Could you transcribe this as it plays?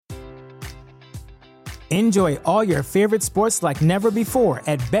Enjoy all your favorite sports like never before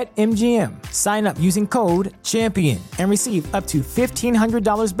at BetMGM. Sign up using code CHAMPION and receive up to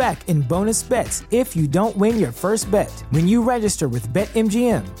 $1,500 back in bonus bets if you don't win your first bet. When you register with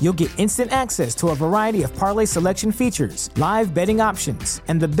BetMGM, you'll get instant access to a variety of parlay selection features, live betting options,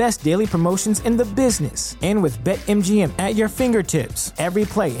 and the best daily promotions in the business. And with BetMGM at your fingertips, every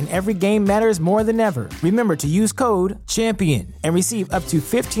play and every game matters more than ever. Remember to use code CHAMPION and receive up to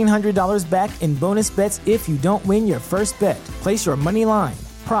 $1,500 back in bonus bets if you don't win your first bet. Place your money line,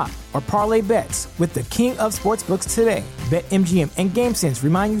 prop, or parlay bets with the king of sportsbooks today. BetMGM and GameSense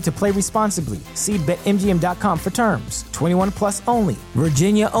remind you to play responsibly. See BetMGM.com for terms. 21 plus only.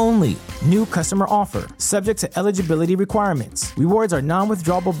 Virginia only. New customer offer. Subject to eligibility requirements. Rewards are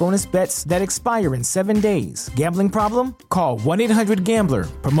non-withdrawable bonus bets that expire in 7 days. Gambling problem? Call 1-800-GAMBLER.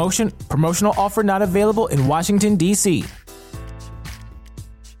 Promotional offer not available in Washington, D.C.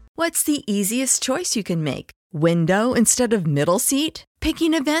 What's the easiest choice you can make? Window instead of middle seat?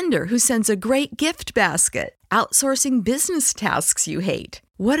 Picking a vendor who sends a great gift basket? Outsourcing business tasks you hate?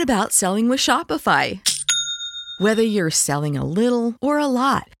 What about selling with Shopify? Whether you're selling a little or a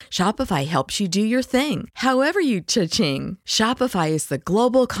lot, Shopify helps you do your thing, however you cha-ching. Shopify is the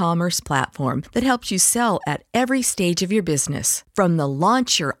global commerce platform that helps you sell at every stage of your business. From the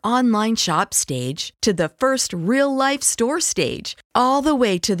launch your online shop stage to the first real-life store stage, all the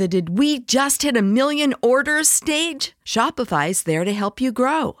way to the did we just hit 1 million orders stage. Shopify's there to help you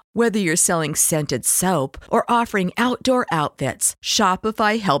grow. Whether you're selling scented soap or offering outdoor outfits,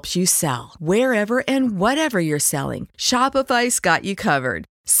 Shopify helps you sell. Wherever and whatever you're selling, Shopify's got you covered.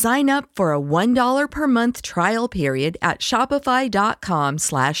 Sign up for a $1 per month trial period at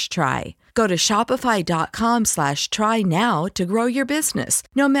shopify.com/try. Go to shopify.com/try now to grow your business,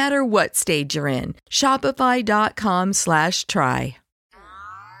 no matter what stage you're in. Shopify.com/try.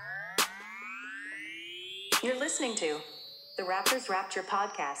 You're listening to the Raptors Rapture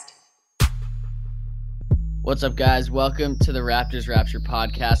podcast. What's up, guys? Welcome to the Raptors Rapture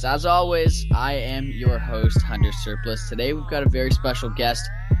podcast. As always, I am your host, Hunter Surplus. Today, we've got a very special guest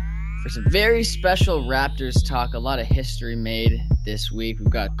for some very special Raptors talk. A lot of history made this week.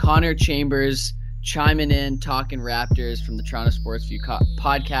 We've got Connor Chambers chiming in, talking Raptors from the Toronto Sports View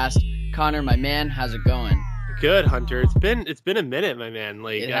podcast. Connor, my man, how's it going? Good, Hunter. It's been a minute, my man.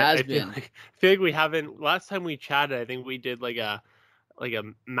 Like I feel like we haven't. Last time we chatted, I think we did like a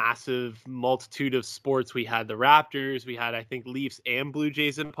massive multitude of sports. We had the Raptors, we had I think Leafs and Blue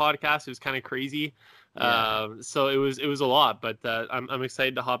Jays in the podcast. It was kind of crazy. Yeah. So it was a lot, but I'm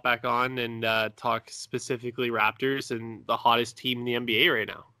excited to hop back on and talk specifically Raptors and the hottest team in the NBA right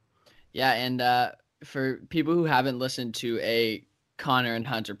now. Yeah, and for people who haven't listened to a Connor and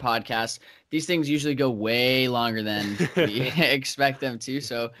Hunter podcast, these things usually go way longer than we expect them to,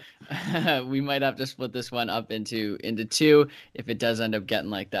 so we might have to split this one up into two if it does end up getting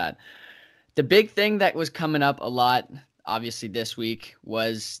like that. The big thing that was coming up a lot, obviously this week,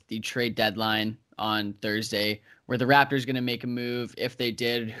 was the trade deadline on Thursday, where the Raptors going to make a move. If they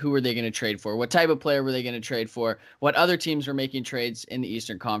did, who were they going to trade for? What type of player were they going to trade for? What other teams were making trades in the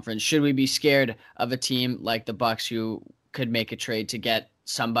Eastern Conference? Should we be scared of a team like the Bucks who could make a trade to get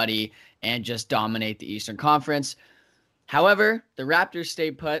somebody and just dominate the Eastern Conference? However, the Raptors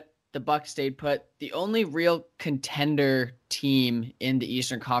stayed put, the Bucks stayed put. The only real contender team in the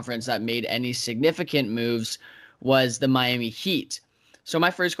Eastern Conference that made any significant moves was the Miami Heat. So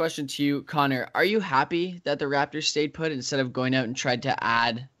my first question to you, Connor, are you happy that the Raptors stayed put instead of going out and tried to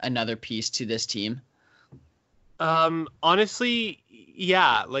add another piece to this team? Honestly,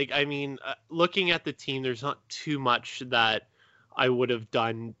 yeah. Like, I mean, looking at the team, there's not too much that I would have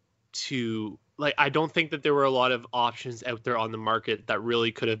done to, like, I don't think that there were a lot of options out there on the market that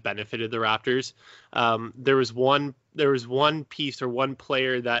really could have benefited the Raptors. There was one piece or one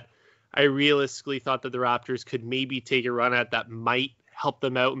player that I realistically thought that the Raptors could maybe take a run at that might help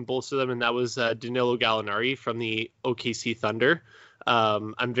them out and bolster them, and that was Danilo Gallinari from the OKC Thunder.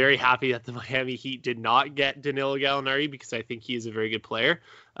 I'm very happy that the Miami Heat did not get Danilo Gallinari because I think he is a very good player,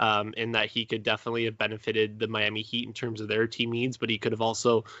 and that he could definitely have benefited the Miami Heat in terms of their team needs, but he could have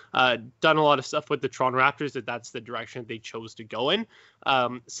also done a lot of stuff with the Toronto Raptors if that's the direction they chose to go in.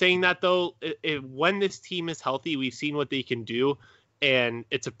 Saying that, though, when this team is healthy, we've seen what they can do, and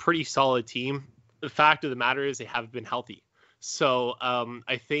it's a pretty solid team. The fact of the matter is they haven't been healthy. So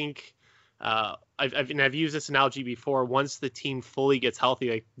I think I've used this analogy before. Once the team fully gets healthy,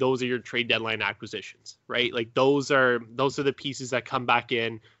 like, those are your trade deadline acquisitions, right? Like, those are the pieces that come back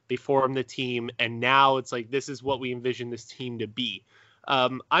in, they form the team, and now it's like, this is what we envision this team to be.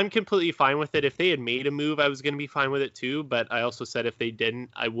 I'm completely fine with it. If they had made a move, I was going to be fine with it too. But I also said if they didn't,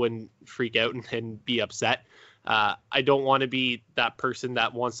 I wouldn't freak out and be upset. I don't want to be that person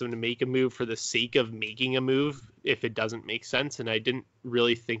that wants them to make a move for the sake of making a move if it doesn't make sense. And I didn't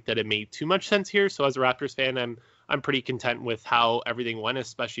really think that it made too much sense here. So as a Raptors fan, I'm pretty content with how everything went,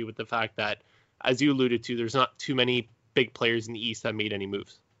 especially with the fact that, as you alluded to, there's not too many big players in the East that made any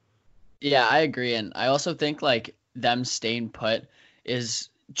moves. Yeah, I agree. And I also think like them staying put is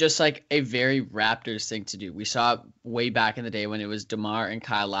just like a very Raptors thing to do. We saw it way back in the day when it was DeMar and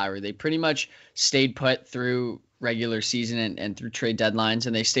Kyle Lowry. They pretty much stayed put through regular season and through trade deadlines,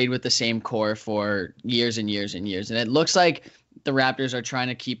 and they stayed with the same core for years and years and years. And it looks like the Raptors are trying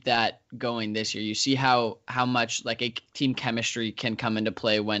to keep that going this year. You see how much like a team chemistry can come into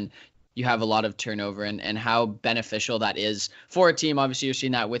play when you have a lot of turnover, and how beneficial that is for a team. Obviously, you're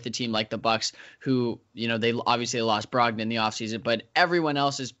seeing that with a team like the Bucks, who, you know, they obviously lost Brogdon in the offseason, but everyone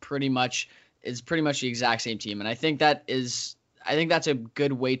else is pretty much the exact same team. And I think that's a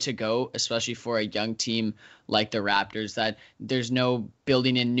good way to go, especially for a young team like the Raptors, that there's no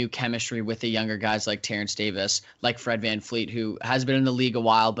building in new chemistry with the younger guys like Terrence Davis, like Fred VanVleet, who has been in the league a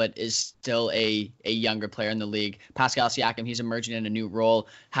while, but is still a younger player in the league. Pascal Siakam, he's emerging in a new role.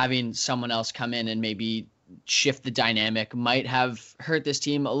 Having someone else come in and maybe shift the dynamic might have hurt this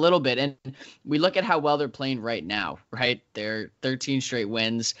team a little bit. And we look at how well they're playing right now, right? They're 13 straight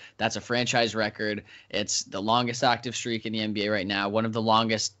wins. That's a franchise record. It's the longest active streak in the NBA right now, one of the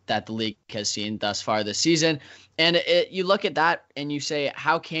longest that the league has seen thus far this season. And you look at that and you say,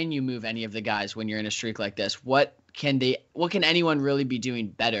 how can you move any of the guys when you're in a streak like this? What can anyone really be doing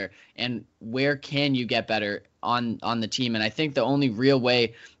better? And where can you get better on the team? And I think the only real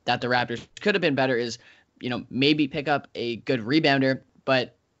way that the Raptors could have been better is, you know, maybe pick up a good rebounder,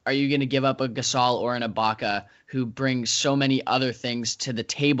 but are you going to give up a Gasol or an Ibaka who brings so many other things to the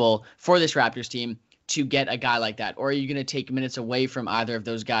table for this Raptors team to get a guy like that? Or are you going to take minutes away from either of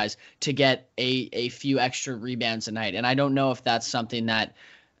those guys to get a few extra rebounds a night? And I don't know if that's something that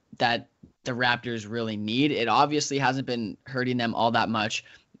the Raptors really need. It obviously hasn't been hurting them all that much.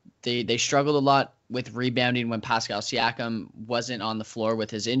 They struggled a lot with rebounding when Pascal Siakam wasn't on the floor with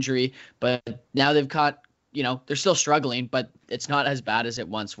his injury, but now they've caught, you know, they're still struggling, but it's not as bad as it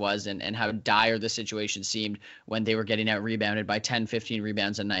once was, and how dire the situation seemed when they were getting out rebounded by 10, 15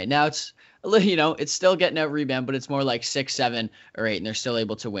 rebounds a night. Now it's, you know, it's still getting out rebound, but it's more like 6, 7, or 8, and they're still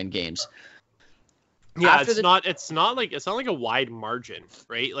able to win games. Yeah, it's not like a wide margin,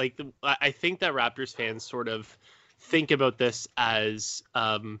 right? Like I think that Raptors fans sort of think about this as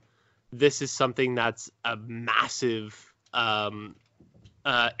this is something that's a massive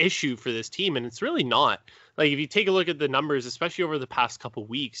issue for this team, and it's really not. Like if you take a look at the numbers, especially over the past couple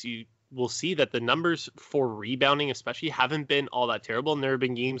weeks, you will see that the numbers for rebounding especially haven't been all that terrible, and there have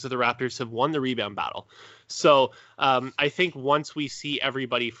been games that the Raptors have won the rebound battle. So I think once we see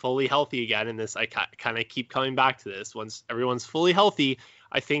everybody fully healthy again, and this I kind of keep coming back to this, once everyone's fully healthy,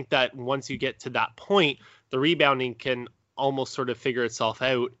 I think that once you get to that point, the rebounding can almost sort of figure itself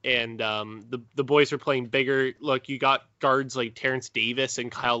out, and the boys are playing bigger. Look, you got guards like Terrence Davis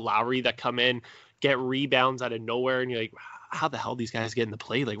and Kyle Lowry that come in, get rebounds out of nowhere, and you're like, how the hell these guys get in the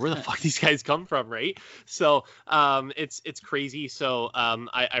play? Like, where the fuck these guys come from, right? So it's crazy. So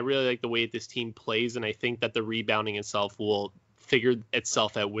I really like the way this team plays, and I think that the rebounding itself will figure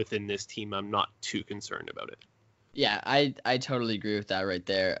itself out within this team. I'm not too concerned about it. Yeah, I totally agree with that right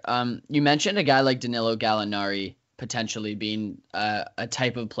there. You mentioned a guy like Danilo Gallinari potentially being a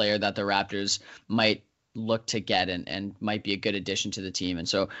type of player that the Raptors might look to get and might be a good addition to the team. And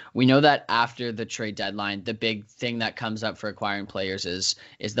so we know that after the trade deadline, the big thing that comes up for acquiring players is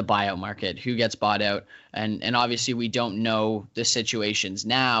the buyout market, who gets bought out. And obviously we don't know the situations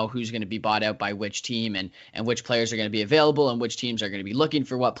now, who's going to be bought out by which team and which players are going to be available and which teams are going to be looking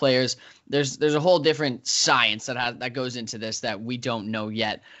for what players. There's a whole different science that goes into this that we don't know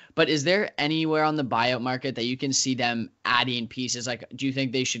yet. But is there anywhere on the buyout market that you can see them adding pieces? Like, do you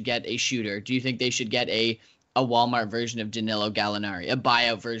think they should get a shooter? Do you think they should get a Walmart version of Danilo Gallinari, a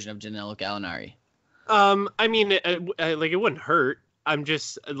buyout version of Danilo Gallinari? I mean, like, it wouldn't hurt. I'm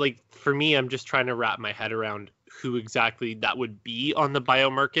just like, for me, I'm just trying to wrap my head around who exactly that would be on the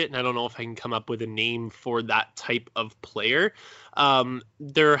buyout market. And I don't know if I can come up with a name for that type of player.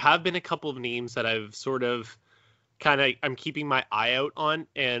 There have been a couple of names that I've sort of I'm keeping my eye out on,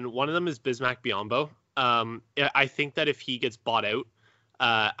 and one of them is Bismack Biyombo. I think that if he gets bought out,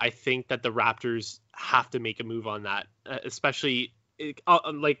 I think that the Raptors have to make a move on that, especially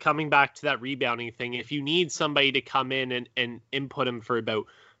like coming back to that rebounding thing. If you need somebody to come in and input him for about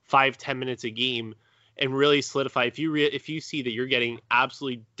 5-10 minutes a game, and really solidify. If you see that you're getting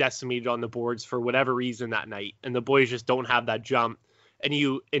absolutely decimated on the boards for whatever reason that night, and the boys just don't have that jump, and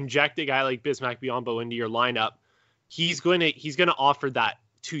you inject a guy like Bismack Biyombo into your lineup, he's going to offer that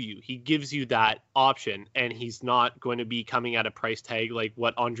to you. He gives you that option, and he's not going to be coming at a price tag like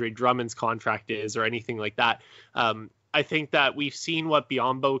what Andre Drummond's contract is or anything like that. I think that we've seen what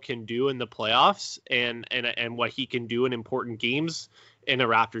Biyombo can do in the playoffs and what he can do in important games in a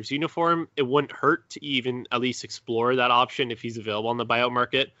Raptors uniform. It wouldn't hurt to even at least explore that option if he's available on the buyout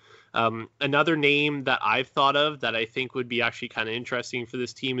market. Another name that I've thought of that I think would be actually kind of interesting for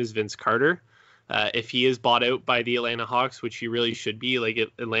this team is Vince Carter. If he is bought out by the Atlanta Hawks, which he really should be, like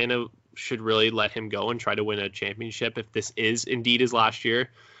Atlanta should really let him go and try to win a championship. If this is indeed his last year,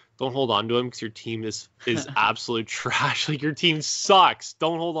 don't hold on to him because your team is absolute trash. Like, your team sucks.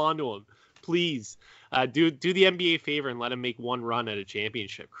 Don't hold on to him, please. Do the NBA favor and let him make one run at a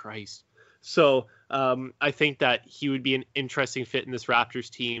championship. Christ. So I think that he would be an interesting fit in this Raptors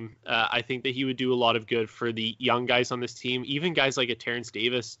team. I think that he would do a lot of good for the young guys on this team. Even guys like a Terrence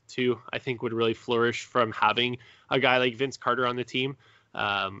Davis, too, I think would really flourish from having a guy like Vince Carter on the team.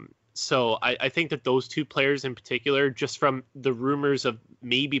 So I think that those two players in particular, just from the rumors of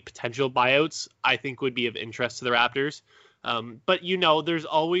maybe potential buyouts, I think would be of interest to the Raptors. But, there's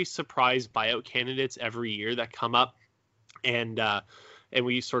always surprise buyout candidates every year that come up. And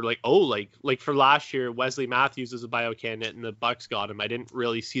we sort of like for last year, Wesley Matthews was a buyout candidate and the Bucks got him. I didn't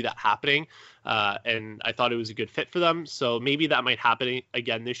really see that happening. And I thought it was a good fit for them. So maybe that might happen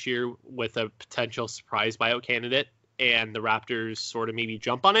again this year with a potential surprise buyout candidate and the Raptors sort of maybe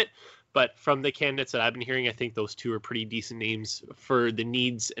jump on it. But from the candidates that I've been hearing, I think those two are pretty decent names for the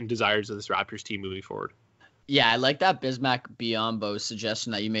needs and desires of this Raptors team moving forward. Yeah, I like that Bismack Biyombo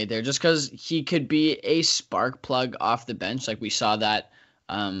suggestion that you made there, just because he could be a spark plug off the bench. Like we saw that,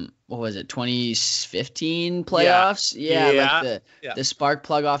 what was it, 2015 playoffs? Yeah. The spark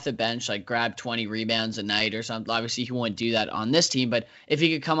plug off the bench, like grab 20 rebounds a night or something. Obviously, he won't do that on this team, but if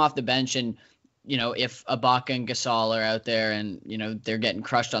he could come off the bench and, if Ibaka and Gasol are out there and, they're getting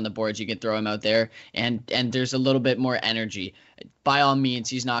crushed on the boards, you can throw him out there and there's a little bit more energy. By all means,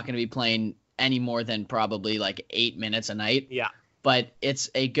 he's not going to be playing any more than probably like 8 minutes a night. Yeah. But it's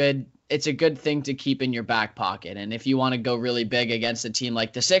a good thing to keep in your back pocket. And if you want to go really big against a team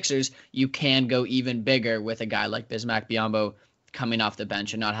like the Sixers, you can go even bigger with a guy like Bismack Biyombo coming off the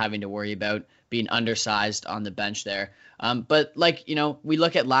bench and not having to worry about being undersized on the bench there. But we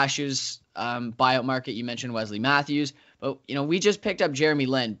look at last year's buyout market. You mentioned Wesley Matthews, but we just picked up Jeremy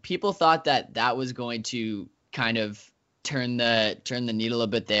Lin. People thought that was going to kind of turn the needle a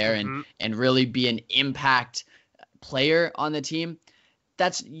bit there and really be an impact player on the team.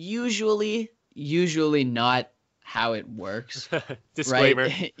 That's usually not how it works. Disclaimer.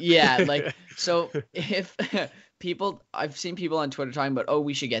 Right? Yeah. So if I've seen people on Twitter talking about,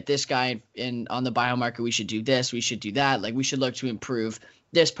 we should get this guy in on the buyout market. We should do this. We should do that. Like, we should look to improve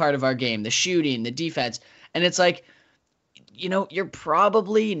this part of our game, the shooting, the defense. And it's like, you're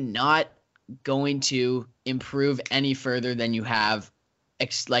probably not going to improve any further than you have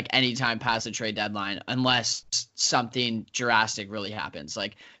any time past the trade deadline, unless something drastic really happens.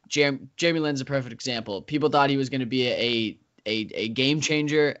 Like Jeremy Lin's a perfect example. People thought he was going to be a game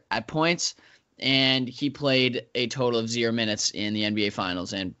changer at points, and he played a total of 0 minutes in the NBA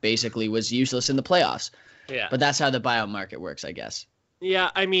Finals and basically was useless in the playoffs. Yeah. But that's how the buyout market works, I guess.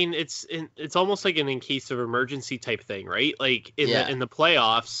 Yeah, I mean, it's almost like an in case of emergency type thing, right? Like in the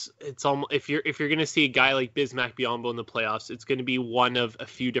playoffs, it's almost if you're going to see a guy like Bismack Biyombo in the playoffs, it's going to be one of a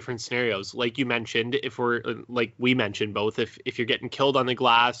few different scenarios. Like you mentioned, we mentioned both, if you're getting killed on the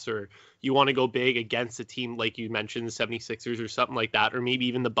glass or you want to go big against a team like you mentioned, the 76ers or something like that, or maybe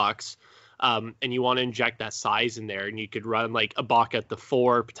even the Bucks, and you want to inject that size in there, and you could run like Ibaka at the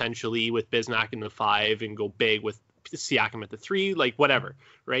 4 potentially with Bismack in the 5 and go big with Siakam at the 3, like whatever,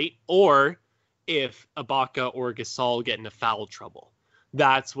 right? Or if Ibaka or Gasol get into foul trouble,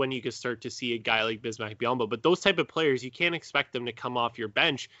 that's when you can start to see a guy like Bismack Biyombo. But those type of players, you can't expect them to come off your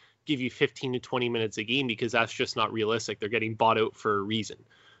bench, give you 15 to 20 minutes a game, because that's just not realistic. They're getting bought out for a reason.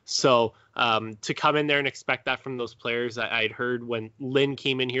 So to come in there and expect that from those players, I'd heard when Lin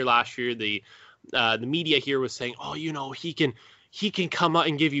came in here last year, the media here was saying, he can come out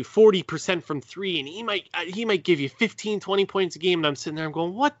and give you 40% from 3, and he might give you 15, 20 points a game. And I'm sitting there, I'm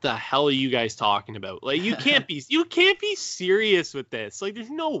going, what the hell are you guys talking about? Like, you can't be serious with this. Like, there's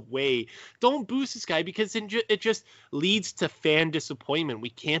no way. Don't boost this guy, because it just leads to fan disappointment.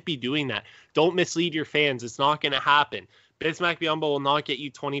 We can't be doing that. Don't mislead your fans. It's not going to happen. Bismack Biyombo will not get you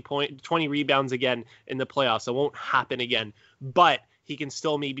 20 rebounds again in the playoffs. It won't happen again. But he can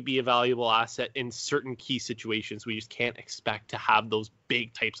still maybe be a valuable asset in certain key situations. We just can't expect to have those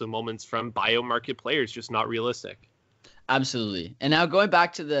big types of moments from bio market players. Just not realistic. Absolutely. And now going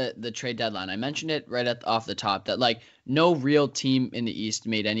back to the trade deadline, I mentioned it right off the top that like no real team in the East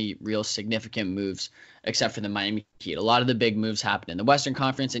made any real significant moves except for the Miami Heat. A lot of the big moves happened in the Western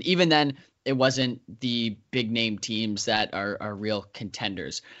Conference, and even then it wasn't the big name teams that are real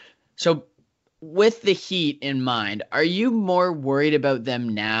contenders. So with the Heat in mind, are you more worried about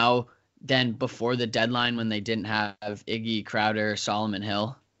them now than before the deadline when they didn't have Iggy, Crowder, Solomon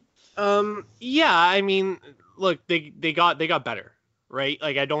Hill? Yeah, I mean, look, they got better, right?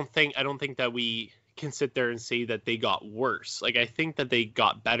 Like I don't think that we can sit there and say that they got worse. Like I think that they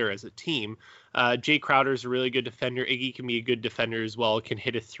got better as a team. Jay Crowder is a really good defender. Iggy can be a good defender as well. Can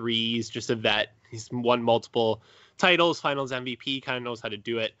hit a three. He's just a vet. He's won multiple titles, Finals MVP. Kind of knows how to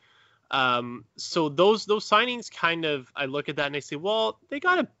do it. So those signings kind of, I look at that and I say, well, they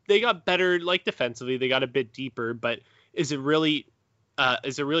got better, like defensively, they got a bit deeper, but is it really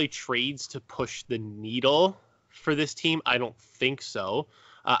trades to push the needle for this team? I don't think so.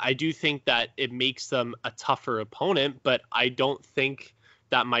 I do think that it makes them a tougher opponent, but I don't think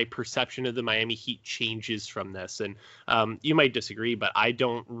that my perception of the Miami Heat changes from this. And you might disagree, but I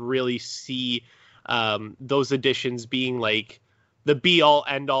don't really see those additions being like the be all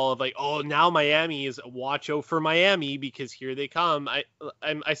end all of like, oh, now Miami is watch out for Miami because here they come.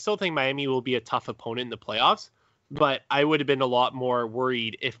 I still think Miami will be a tough opponent in the playoffs, but I would have been a lot more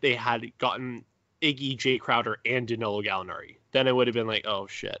worried if they had gotten Iggy, Jay Crowder, and Danilo Gallinari. Then it would have been like, oh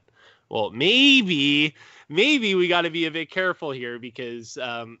shit. Well, maybe we got to be a bit careful here because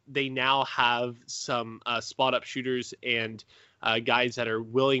they now have some spot up shooters and guys that are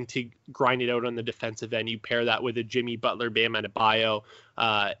willing to grind it out on the defensive end. You pair that with a Jimmy Butler, Bam Adebayo,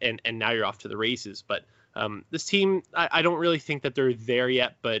 and now you're off to the races. But this team, I don't really think that they're there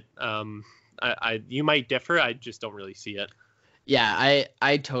yet, but you might differ. I just don't really see it. Yeah,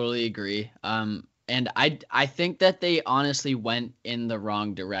 I totally agree. And I think that they honestly went in the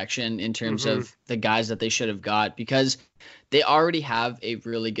wrong direction in terms of the guys that they should have got because they already have a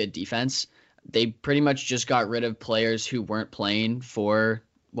really good defense. They pretty much just got rid of players who weren't playing for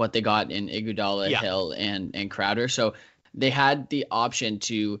what they got in Iguodala, Hill, and Crowder. So they had the option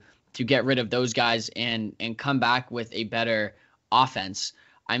to get rid of those guys and come back with a better offense.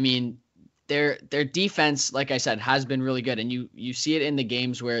 I mean, their defense, like I said, has been really good. And you see it in the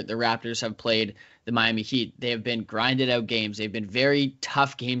games where the Raptors have played the Miami Heat. They have been grinded out games. They've been very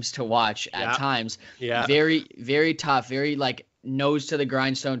tough games to watch at times. Yeah. Very, very tough, very like nose to the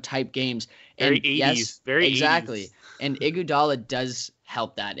grindstone type games. Very 80s. Yes, very exactly. 80s. And Iguodala does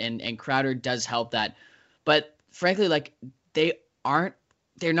help that, and Crowder does help that. But frankly, like they're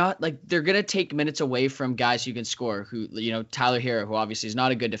not like they're gonna take minutes away from guys who can score. Who Tyler Hero, who obviously is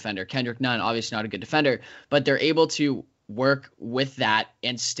not a good defender. Kendrick Nunn, obviously not a good defender. But they're able to work with that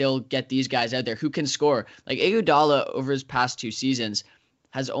and still get these guys out there who can score. Like Iguodala over his past 2 seasons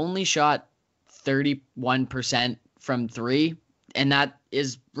has only shot 31% from 3. And that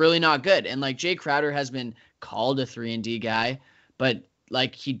is really not good. And like Jay Crowder has been called a 3-and-D guy, but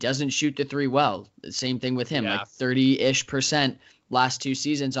like he doesn't shoot the 3 well. The same thing with him, like 30-ish% last 2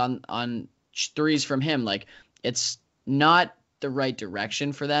 seasons on threes from him. Like it's not the right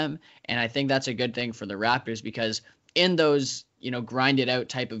direction for them. And I think that's a good thing for the Raptors because in those, grind it out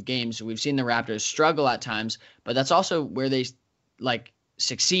type of games, we've seen the Raptors struggle at times, but that's also where they like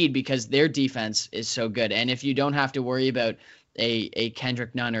succeed because their defense is so good. And if you don't have to worry about a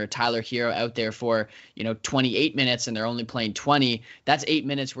Kendrick Nunn or a Tyler Hero out there for 28 minutes and they're only playing 20, that's 8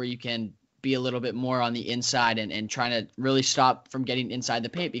 minutes where you can be a little bit more on the inside and trying to really stop from getting inside the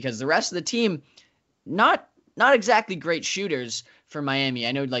paint because the rest of the team not exactly great shooters for Miami.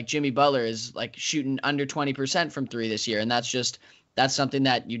 I know like Jimmy Butler is like shooting under 20% from 3 this year, and that's something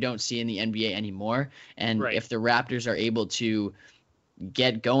that you don't see in the NBA anymore. And if the Raptors are able to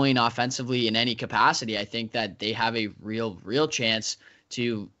get going offensively in any capacity, I think that they have a real chance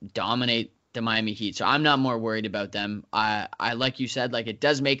to dominate the Miami Heat. So I'm not more worried about them. I like you said, like it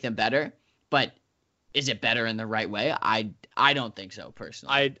does make them better, but is it better in the right way? I don't think so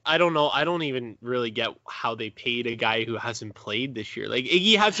personally. I don't know. I don't even really get how they paid a guy who hasn't played this year. Like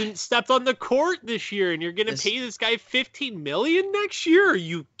Iggy hasn't stepped on the court this year, and you're gonna pay this guy $15 million next year? Are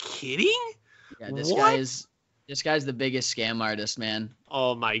you kidding? Yeah, this guy's the biggest scam artist, man.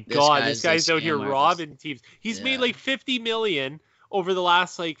 Oh my god, this guy's out here robbing teams. He's made like $50 million over the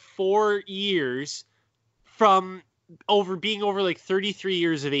last like 4 years from being over like 33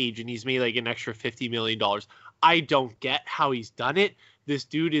 years of age, and he's made like an extra $50 million. I don't get how he's done it. This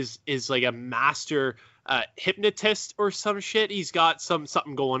dude is like a master hypnotist or some shit. He's got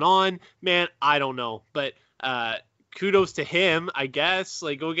something going on, man. I don't know, but kudos to him, I guess.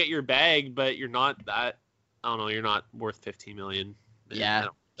 Like, go get your bag, but you're not that. I don't know. You're not worth 15 million. Yeah.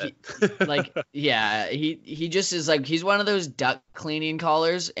 He just is like, he's one of those duck cleaning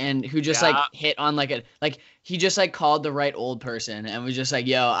callers, and who just like hit on he just like called the right old person and was just like,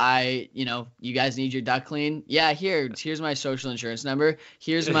 yo, you guys need your duck clean. Yeah, here's my social insurance number.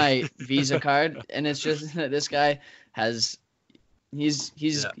 Here's my Visa card. And it's just this guy he's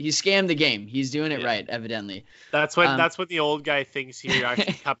scammed the game. He's doing it right, evidently. That's when the old guy thinks you're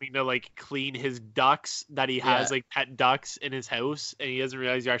actually coming to like clean his ducks that he has like pet ducks in his house, and he doesn't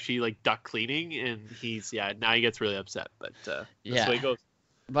realize you're actually like duck cleaning, and now he gets really upset. But that's the way it goes.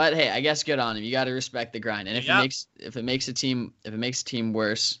 But hey, I guess good on him. You got to respect the grind, and if it makes a team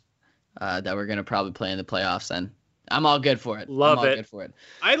worse, that we're gonna probably play in the playoffs, then I'm all good for it. Good for it.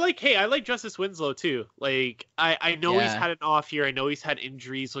 I like Justice Winslow too. Like, I know he's had an off year. I know he's had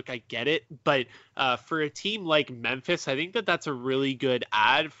injuries. Look, I get it. But for a team like Memphis, I think that's a really good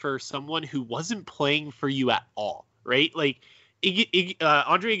ad for someone who wasn't playing for you at all, right? Like,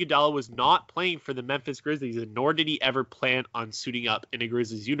 Andre Iguodala was not playing for the Memphis Grizzlies, and nor did he ever plan on suiting up in a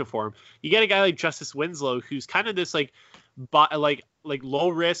Grizzlies uniform. You get a guy like Justice Winslow, who's kind of this like low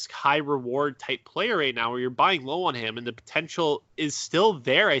risk, high reward type player right now, where you're buying low on him, and the potential is still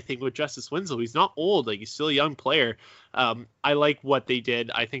there. I think with Justice Winslow, he's not old, like he's still a young player. I like what they did.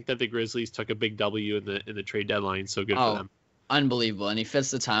 I think that the Grizzlies took a big W in the trade deadline, so good for them. Unbelievable, and he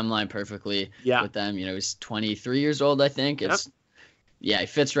fits the timeline perfectly with them. He's 23 years old, I think. He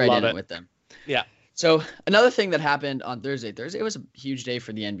fits right in with them. Yeah. So another thing that happened on Thursday was a huge day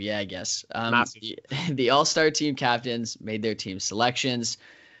for the NBA, I guess. The All-Star team captains made their team selections.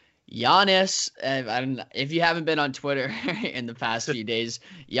 Giannis, if you haven't been on Twitter in the past few days,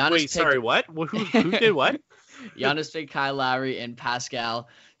 what? Who did what? Giannis picked Kyle Lowry and Pascal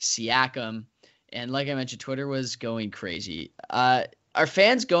Siakam. And like I mentioned, Twitter was going crazy. Are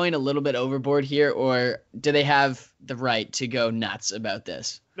fans going a little bit overboard here, or do they have the right to go nuts about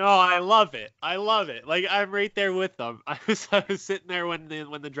this? No, I love it. Like, I'm right there with them. I was sitting there when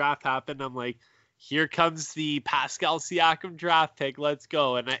the draft happened. I'm like, here comes the Pascal Siakam draft pick. Let's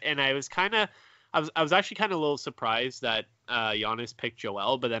go. And I was actually kind of a little surprised that Giannis picked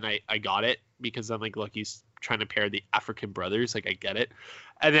Joel, but then I got it because I'm like, look, he's trying to pair the African brothers. Like, I get it.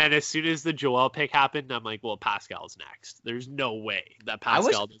 And then as soon as the Joel pick happened, I'm like, well, Pascal's next. There's no way that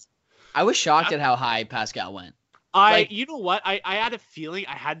Pascal does. I was shocked at how high Pascal went. You know what? I had a feeling.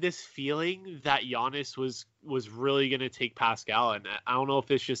 I had this feeling that Giannis was really going to take Pascal, and I don't know if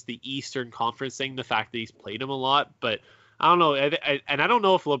it's just the Eastern Conference thing, the fact that he's played him a lot, but I don't know. And I don't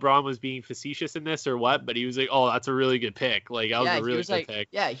know if LeBron was being facetious in this or what, but he was like, "Oh, that's a really good pick." Like, that was a really good pick.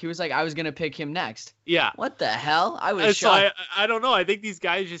 Yeah, he was like, "I was going to pick him next." Yeah. What the hell? I was shocked. So I don't know. I think these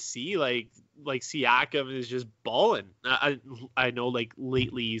guys just see like Siakam is just balling. I know like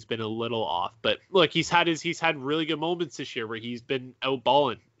lately he's been a little off, but look, he's had really good moments this year where he's been out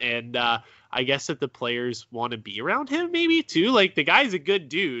balling, and I guess that the players want to be around him maybe too. Like, the guy's a good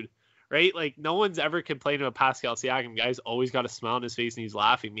dude, right? Like, no one's ever complained about Pascal Siakam. Guy's always got a smile on his face and he's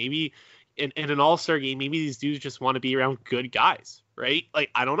laughing. Maybe in an all-star game, maybe these dudes just want to be around good guys, right? Like,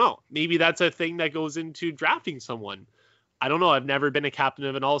 I don't know. Maybe that's a thing that goes into drafting someone. I don't know. I've never been a captain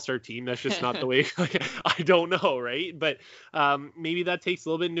of an all-star team. That's just not the way. Like, I don't know, right? But maybe that takes a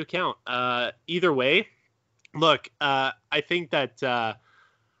little bit into account. Either way, look, I think that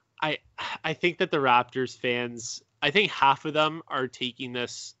I think that the Raptors fans, I think half of them are taking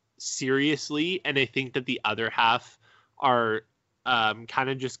this seriously, and I think that the other half are kind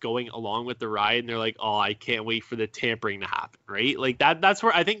of just going along with the ride, and they're like, oh, I can't wait for the tampering to happen, right? Like, that's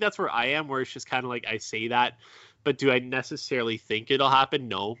where I am, where it's just kind of like, I say that, but do I necessarily think it'll happen?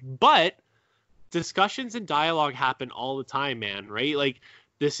 No. But discussions and dialogue happen all the time, man, right? Like,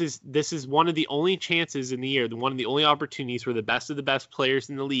 this is one of the only chances in the year, one of the only opportunities where the best of the best players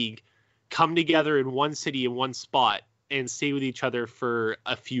in the league come together in one city, in one spot, and stay with each other for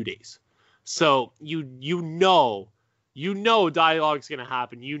a few days. So you know dialogue's going to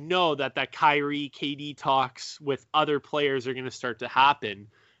happen. You know that Kyrie, KD talks with other players are going to start to happen.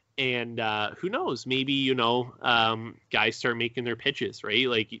 And who knows? Maybe, guys start making their pitches, right?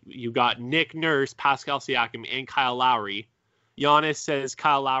 Like, you got Nick Nurse, Pascal Siakam, and Kyle Lowry. Giannis says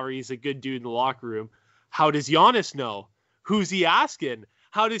Kyle Lowry is a good dude in the locker room. How does Giannis know? Who's he asking?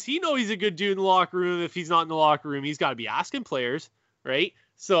 How does he know he's a good dude in the locker room if he's not in the locker room? He's got to be asking players, right?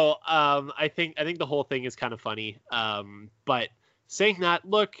 So I think the whole thing is kind of funny. But saying that,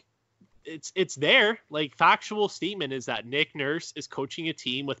 look, it's there. Like, factual statement is that Nick Nurse is coaching a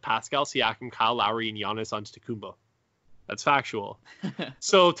team with Pascal Siakam, Kyle Lowry, and Giannis Antetokounmpo. That's factual.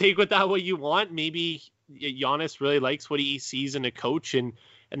 So take with that what you want. Maybe Giannis really likes what he sees in a coach and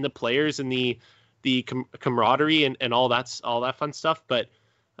the players and the camaraderie and all that fun stuff. But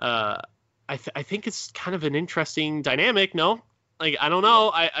I think it's kind of an interesting dynamic. No, like, I don't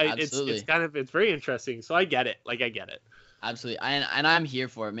know. It's very interesting. So I get it. Like, I get it. Absolutely. And I'm here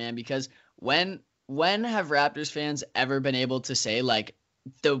for it, man, because when have Raptors fans ever been able to say, like,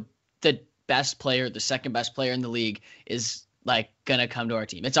 the best player, the second best player in the league is, like, gonna come to our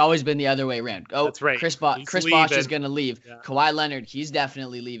team? It's always been the other way around. Oh, that's right. Chris Bosh is gonna leave. Yeah. Kawhi Leonard, he's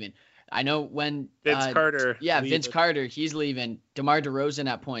definitely leaving. I know when Vince Carter. Yeah, leaving. Vince Carter, he's leaving. DeMar DeRozan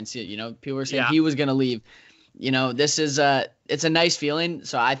at points, people were saying he was gonna leave. This is it's a nice feeling.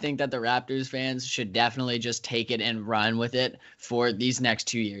 So I think that the Raptors fans should definitely just take it and run with it for these next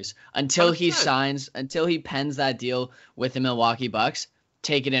 2 years until he pens that deal with the Milwaukee Bucks.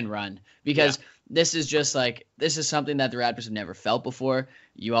 Take it and run, because this is something that the Raptors have never felt before.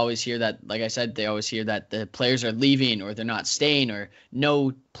 You always hear that, like I said, they always hear that the players are leaving or they're not staying or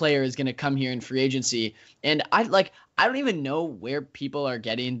no player is going to come here in free agency. And I don't even know where people are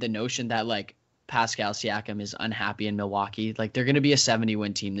getting the notion that, like, Pascal Siakam is unhappy in Milwaukee. Like, they're going to be a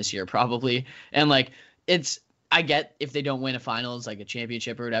 70-win team this year probably. And, like, I get if they don't win a finals, like a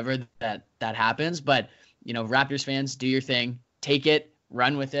championship or whatever, that happens. But, Raptors fans, do your thing, take it,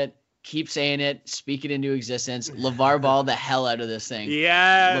 run with it, keep saying it, speak it into existence. LeVar Ball the hell out of this thing.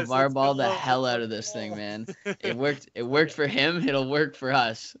 Yes. LeVar Ball the hell out of this thing, man. It worked. It worked for him. It'll work for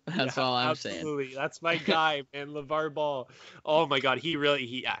us. That's all I'm saying. Absolutely. That's my guy, man. LeVar Ball. Oh my God.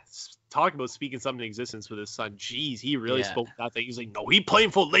 Talk about speaking something into existence with his son. Jeez, he really spoke that thing. He's like, no, he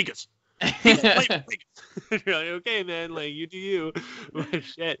playing for Lakers. He's playing for Lakers. You're like, okay, man, like, you do you. But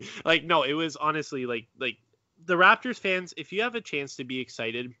shit. Like, no, it was honestly like the Raptors fans, if you have a chance to be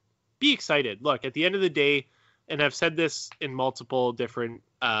excited, be excited. Look, at the end of the day, and I've said this in multiple different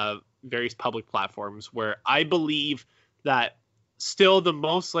various public platforms, where I believe that still the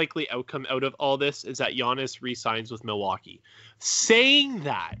most likely outcome out of all this is that Giannis re-signs with Milwaukee. Saying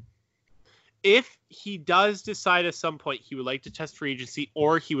that, if he does decide at some point he would like to test free agency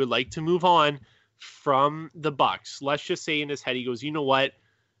or he would like to move on from the Bucks, let's just say in his head he goes, you know what?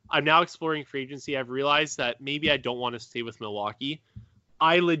 I'm now exploring free agency. I've realized that maybe I don't want to stay with Milwaukee.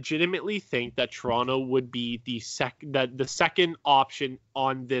 I legitimately think that Toronto would be the second option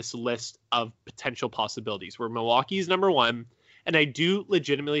on this list of potential possibilities, where Milwaukee is number one. And I do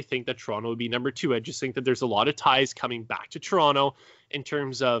legitimately think that Toronto would be number two. I just think that there's a lot of ties coming back to Toronto in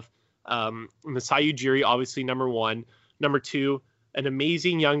terms of Masai Ujiri, obviously number one. Number two, an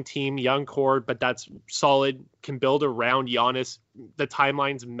amazing young team, young core, but that's solid, can build around Giannis. The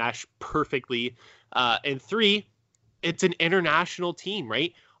timelines mesh perfectly. And three, it's an international team,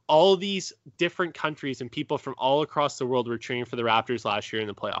 right? All these different countries and people from all across the world were cheering for the Raptors last year in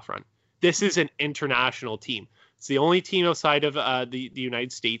the playoff run. This is an international team. It's the only team outside of the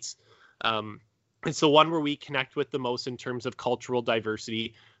United States. It's the one where we connect with the most in terms of cultural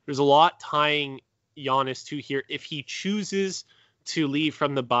diversity. There's a lot tying Giannis to here. If he chooses to leave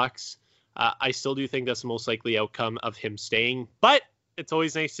from the Bucks, I still do think that's the most likely outcome of him staying. But it's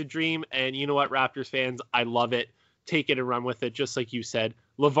always nice to dream. And you know what, Raptors fans, I love it. Take it and run with it, just like you said.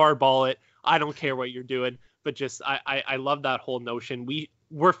 LeVar Ball it. I don't care what you're doing, but just I love that whole notion.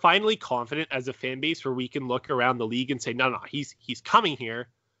 We're finally confident as a fan base where we can look around the league and say, no, he's coming here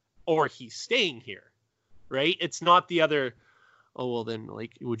or he's staying here, right? It's not the other. Oh, well, then,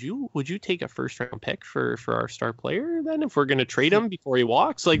 like, would you take a first round pick for our star player then if we're going to trade him before he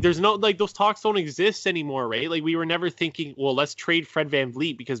walks? Like, there's no, like, those talks don't exist anymore, right? Like, we were never thinking, well, let's trade Fred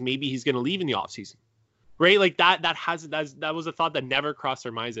VanVleet because maybe he's going to leave in the offseason, right? Like, that was a thought that never crossed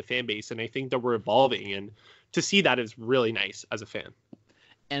our minds as a fan base, and I think that we're evolving, and to see that is really nice as a fan.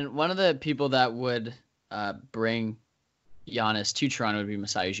 And one of the people that would bring Giannis to Toronto would be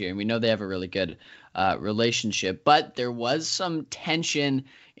Masai Ujiri, and we know they have a really good relationship, but there was some tension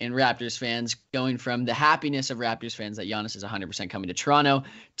in Raptors fans going from the happiness of Raptors fans that Giannis is 100% coming to Toronto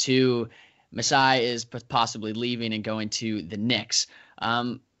to Masai is possibly leaving and going to the Knicks.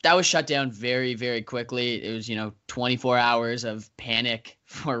 That was shut down very, very quickly. It was, 24 hours of panic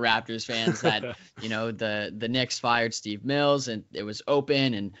for Raptors fans that, the Knicks fired Steve Mills and it was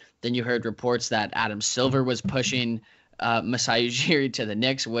open. And then you heard reports that Adam Silver was pushing Masai Ujiri to the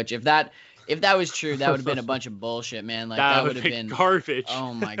Knicks, which if that was true, that would have been a bunch of bullshit, man. Like that would have been garbage.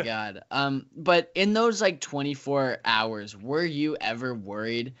 Oh my God. But in those 24 hours, were you ever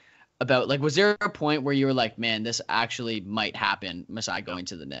worried about, like, was there a point where you were like, man, this actually might happen, Masai going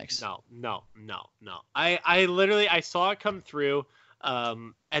to the Knicks? No. I literally, I saw it come through,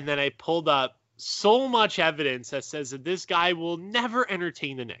 and then I pulled up so much evidence that says that this guy will never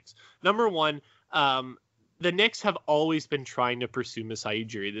entertain the Knicks. Number one, the Knicks have always been trying to pursue Masai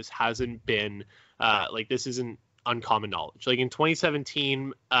Ujiri. This hasn't been, this isn't uncommon knowledge. Like in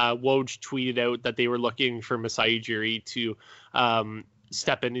 2017, Woj tweeted out that they were looking for Masai Ujiri to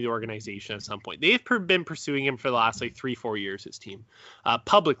step into the organization at some point. They've been pursuing him for the last 3-4 years, his team,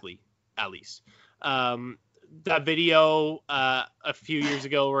 publicly at least. That video a few years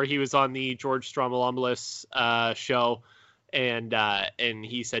ago where he was on the George Strombolopoulos show, and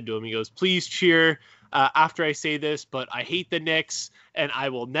he said to him, he goes, "Please cheer after I say this, but I hate the Knicks, and I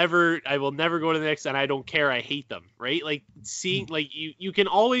will never go to the Knicks, and I don't care, I hate them," right? Like, seeing, like, you can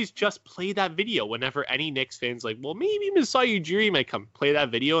always just play that video whenever any Knicks fans like, well, maybe Masai Ujiri might come, play that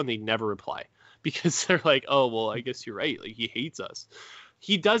video, and they never reply because they're like, oh, well, I guess you're right, like, he hates us.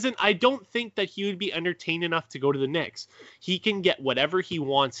 I don't think that he would be entertained enough to go to the Knicks. He can get whatever he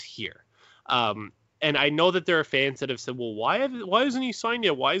wants here. And I know that there are fans that have said, well, why isn't he signed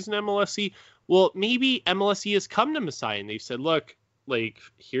yet? Why isn't MLSE? Well, maybe MLSE has come to Masai and they've said, look, like,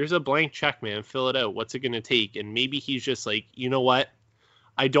 here's a blank check, man, fill it out. What's it going to take? And maybe he's just like, you know what?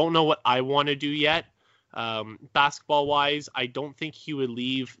 I don't know what I want to do yet. Basketball wise, I don't think he would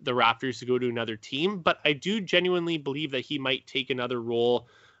leave the Raptors to go to another team, but I do genuinely believe that he might take another role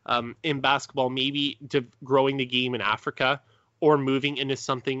in basketball, maybe to growing the game in Africa or moving into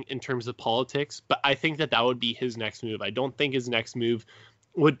something in terms of politics. But I think that would be his next move. I don't think his next move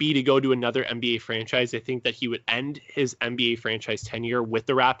would be to go to another NBA franchise. I think that he would end his NBA franchise tenure with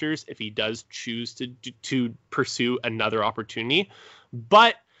the Raptors if he does choose to pursue another opportunity.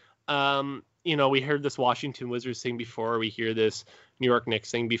 But we heard this Washington Wizards thing before. We hear this New York Knicks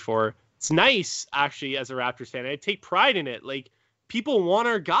thing before. It's nice, actually, as a Raptors fan. I take pride in it. Like, people want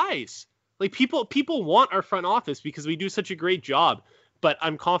our guys. Like, people want our front office because we do such a great job. But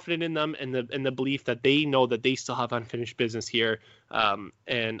I'm confident in them and the belief that they know that they still have unfinished business here.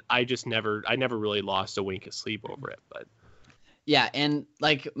 And I never really lost a wink of sleep over it. But yeah, and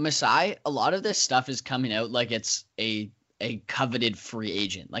like Masai, a lot of this stuff is coming out like it's a coveted free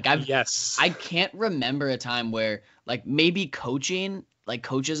agent. Like I can't remember a time where, like, maybe coaches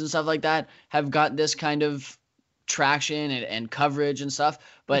and stuff like that have got this kind of traction and coverage and stuff,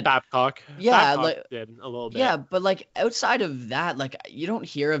 but Babcock did a little bit. Yeah, but like outside of that, like, you don't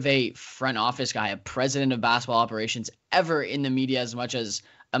hear of a front office guy, a president of basketball operations ever in the media as much as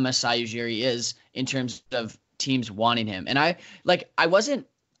a Masai Ujiri is in terms of teams wanting him. And I wasn't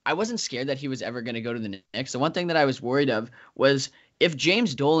scared that he was ever going to go to the Knicks. The one thing that I was worried of was, if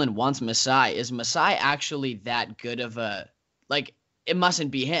James Dolan wants Masai, is Masai actually that good of a, like, it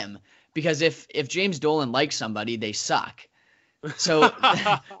mustn't be him. Because if James Dolan likes somebody, they suck. So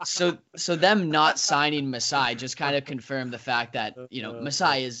them not signing Masai just kind of confirmed the fact that,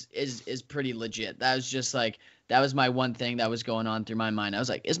 Masai is pretty legit. That was my one thing that was going on through my mind. I was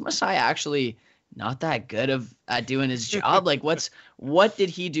like, is Masai actually not that good at doing his job? Like, what did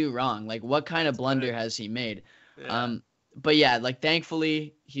he do wrong? Like, what kind of blunder has he made? Yeah. But yeah, like,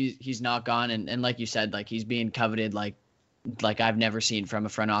 thankfully he's not gone, and like you said, like, he's being coveted like I've never seen from a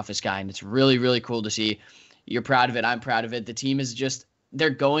front office guy. And it's really, really cool to see. You're proud of it. I'm proud of it. The team is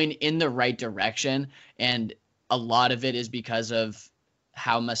they're going in the right direction. And a lot of it is because of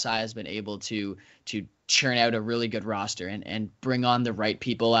how Masai has been able to churn out a really good roster and bring on the right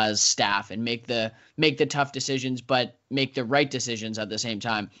people as staff and make the tough decisions, but make the right decisions at the same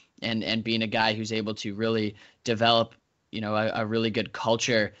time. And being a guy who's able to really develop, a really good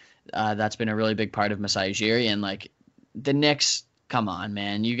culture, that's been a really big part of Masai Ujiri. And like, the Knicks, come on,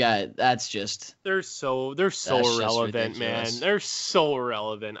 man. They're so irrelevant, man. They're so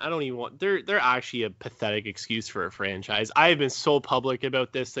irrelevant. I don't even want, they're actually a pathetic excuse for a franchise. I've been so public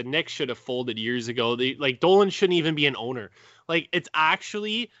about this. The Knicks should have folded years ago. Dolan shouldn't even be an owner. Like, it's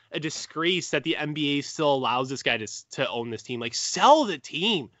actually a disgrace that the NBA still allows this guy to own this team. Like, sell the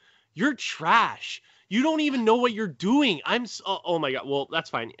team. You're trash. You don't even know what you're doing. Oh my God. Well, that's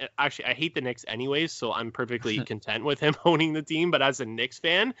fine. Actually, I hate the Knicks anyways, so I'm perfectly content with him owning the team. But as a Knicks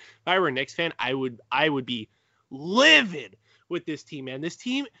fan, if I were a Knicks fan, I would be livid with this team, man. This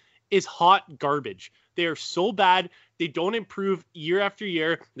team is hot garbage. They are so bad. They don't improve year after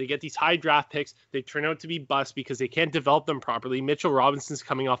year. They get these high draft picks. They turn out to be busts because they can't develop them properly. Mitchell Robinson's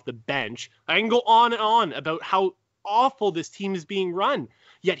coming off the bench. I can go on and on about how awful this team is being run.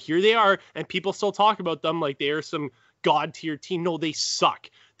 Yet here they are, and people still talk about them like they are some god tier team. No, they suck.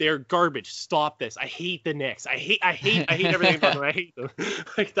 They're garbage. Stop this. I hate the Knicks. I hate everything about them. I hate them.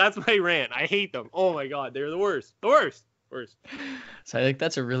 Like, that's my rant. I hate them. Oh my god, they're the worst. The worst. So I think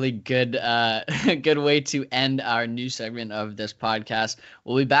that's a really good good way to end our new segment of this podcast.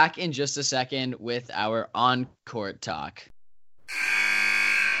 We'll be back in just a second with our on-court talk.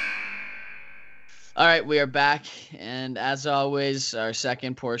 All right, we are back, and as always, our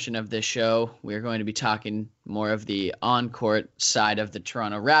second portion of this show, we're going to be talking more of the on-court side of the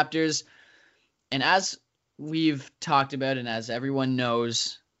Toronto Raptors. And as we've talked about, and as everyone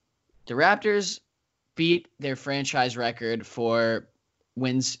knows, the Raptors beat their franchise record for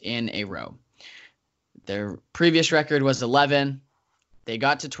wins in a row. Their previous record was 11. They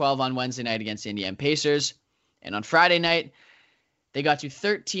got to 12 on Wednesday night against the Indiana Pacers, and on Friday night, they got to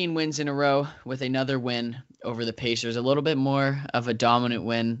 13 wins in a row with another win over the Pacers, a little bit more of a dominant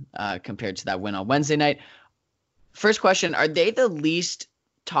win compared to that win on Wednesday night. First question, are they the least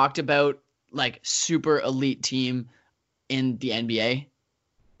talked about, like, super elite team in the NBA?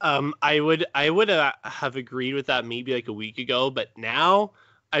 I would have agreed with that maybe like a week ago, but now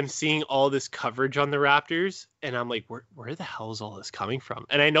I'm seeing all this coverage on the Raptors, and I'm like, where the hell is all this coming from?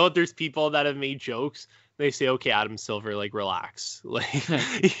 And I know there's people that have made jokes. They say, okay, Adam Silver, like, relax. Like,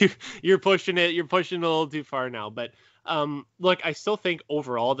 you're pushing it a little too far now. But look, I still think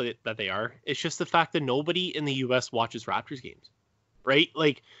overall that they are. It's just the fact that nobody in the U.S. watches Raptors games, right?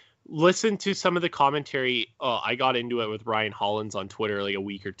 Like, listen to some of the commentary. Oh, I got into it with Ryan Hollins on Twitter like a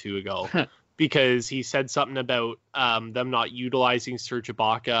week or two ago because he said something about them not utilizing Serge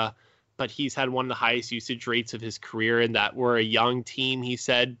Ibaka, but he's had one of the highest usage rates of his career, and that we're a young team, he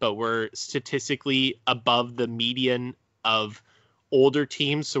said, but we're statistically above the median of older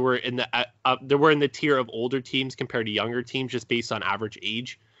teams. So we're in the tier of older teams compared to younger teams just based on average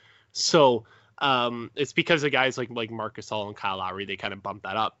age. So it's because of guys like Marc Gasol and Kyle Lowry, they kind of bump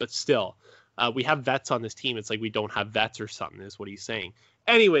that up. But still, we have vets on this team. It's like we don't have vets or something is what he's saying.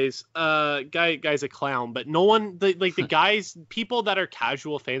 Anyways, guy's a clown, but no one, the guys, people that are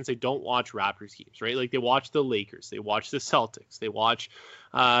casual fans, they don't watch Raptors games, right? Like, they watch the Lakers, they watch the Celtics, they watch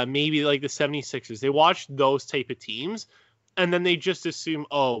maybe like the 76ers, they watch those type of teams, and then they just assume,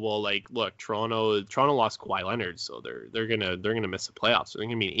 oh, well, like, look, Toronto lost Kawhi Leonard, so they're gonna miss the playoffs, so they're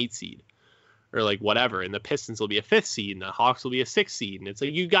gonna be an 8 seed. Or like whatever, and the Pistons will be a 5th seed, and the Hawks will be a 6th seed, and it's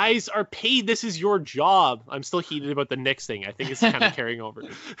like, you guys are paid. This is your job. I'm still heated about the Knicks thing. I think it's kind of carrying over.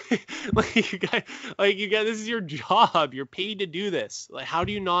 you guys, this is your job. You're paid to do this. Like, how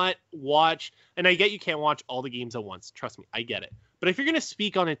do you not watch? And I get you can't watch all the games at once. Trust me, I get it. But if you're gonna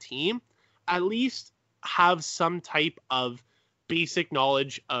speak on a team, at least have some type of basic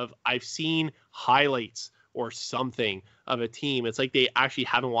knowledge of, I've seen highlights or something of a team. It's like they actually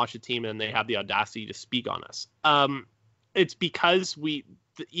haven't watched a team and they have the audacity to speak on us. It's because the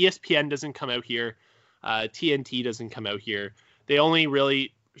ESPN doesn't come out here. TNT doesn't come out here. They only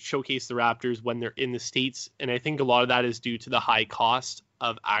really showcase the Raptors when they're in the States. And I think a lot of that is due to the high cost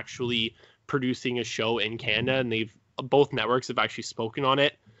of actually producing a show in Canada. And both networks have actually spoken on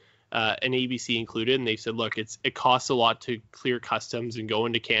it. And ABC included, and they said, look, it costs a lot to clear customs and go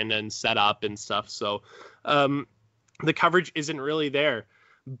into Canada and set up and stuff. So the coverage isn't really there.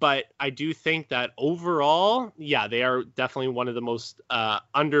 But I do think that overall, yeah, they are definitely one of the most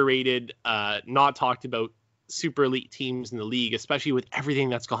underrated, not talked about super elite teams in the league, especially with everything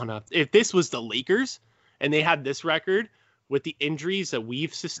that's gone up. If this was the Lakers and they had this record with the injuries that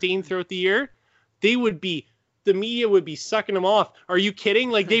we've sustained throughout the year, the media would be sucking them off. Are you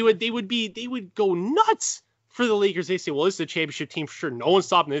kidding? Like, they would go nuts for the Lakers. They say, well, this is a championship team for sure. No one's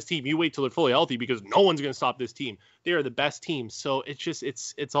stopping this team. You wait till they're fully healthy because no one's going to stop this team. They are the best team. So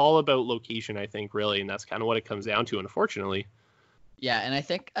it's all about location, I think, really. And that's kind of what it comes down to, unfortunately. Yeah. And I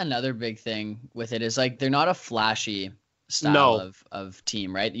think another big thing with it is, like, they're not a flashy style of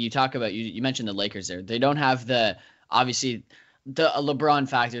team, right? You talk about, you mentioned the Lakers there. They don't have obviously the LeBron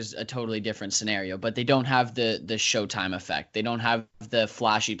factor is a totally different scenario, but they don't have the Showtime effect. They don't have the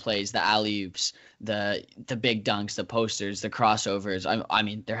flashy plays, the alley-oops, the big dunks, the posters, the crossovers. I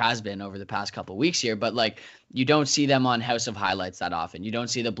mean, there has been over the past couple of weeks here, but, like, you don't see them on House of Highlights that often. You don't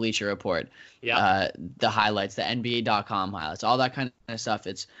see the Bleacher Report, the highlights, the NBA.com highlights, all that kind of stuff.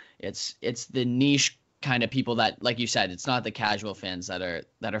 It's the niche kind of people that, like you said, it's not the casual fans that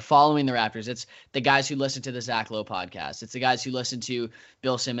are following the Raptors. It's the guys who listen to the Zach Lowe podcast. It's the guys who listen to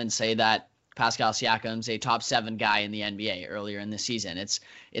Bill Simmons say that Pascal Siakam's a top 7 guy in the NBA earlier in the season. It's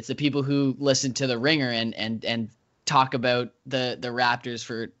the people who listen to The Ringer and talk about the Raptors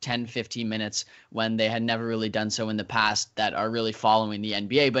for 10, 15 minutes when they had never really done so in the past that are really following the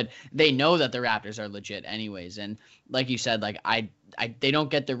NBA, but they know that the Raptors are legit anyways. And like you said, like they don't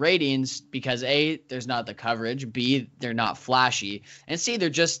get the ratings because A, there's not the coverage, B, they're not flashy, and C, they're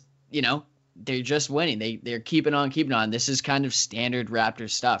just, they're just winning. They're keeping on. This is kind of standard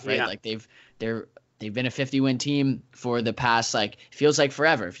Raptors stuff, right? Yeah. Like they've been a 50-win team for the past, like, feels like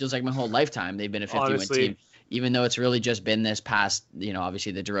forever. It feels like my whole lifetime they've been a 50-win team. Even though it's really just been this past,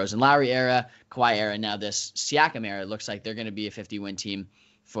 obviously the DeRozan Lowry era, Kawhi era, now this Siakam era, it looks like they're going to be a 50-win team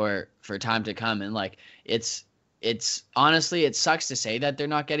for time to come. And like, it's honestly, it sucks to say that they're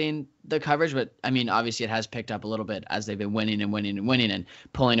not getting the coverage, but I mean, obviously it has picked up a little bit as they've been winning and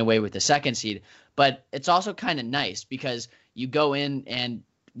pulling away with the second seed. But it's also kind of nice because you go in, and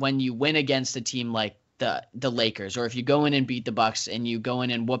when you win against a team like the Lakers, or if you go in and beat the Bucks and you go in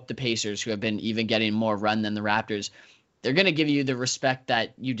and whoop the Pacers, who have been even getting more run than the Raptors, they're going to give you the respect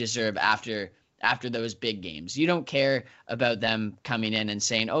that you deserve after those big games. You don't care about them coming in and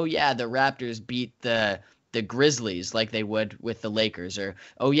saying, oh yeah, the Raptors beat the Grizzlies like they would with the Lakers, or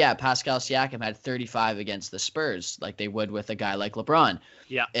oh yeah, Pascal Siakam had 35 against the Spurs like they would with a guy like LeBron.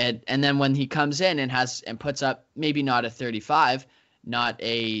 Yeah. And then when he comes in and puts up maybe not a 35, not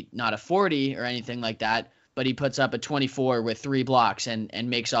a 40 or anything like that, but he puts up a 24 with 3 blocks and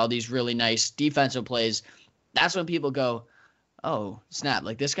makes all these really nice defensive plays, that's when people go, oh snap,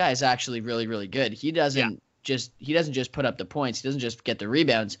 like this guy is actually really, really good. He doesn't just put up the points, he doesn't just get the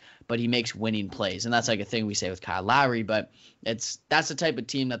rebounds, but he makes winning plays. And that's like a thing we say with Kyle Lowry, but that's the type of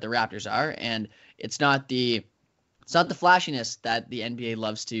team that the Raptors are, and it's not the flashiness that the NBA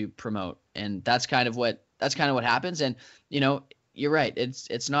loves to promote. And that's kind of what happens. And you're right.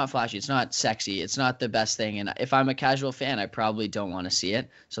 It's not flashy. It's not sexy. It's not the best thing. And if I'm a casual fan, I probably don't want to see it.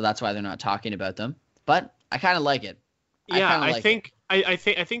 So that's why they're not talking about them. But I kind of like it. Yeah, I think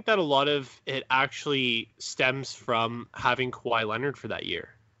that a lot of it actually stems from having Kawhi Leonard for that year,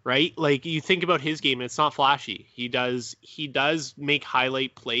 right? Like you think about his game, it's not flashy. He does make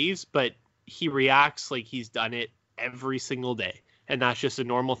highlight plays, but he reacts like he's done it every single day. And that's just a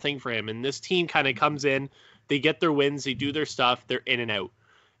normal thing for him. And this team kind of comes in, they get their wins, they do their stuff, they're in and out.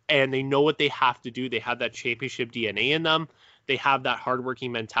 And they know what they have to do. They have that championship DNA in them. They have that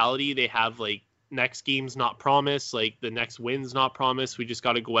hardworking mentality. They have like, next game's not promised, like the next win's not promised. We just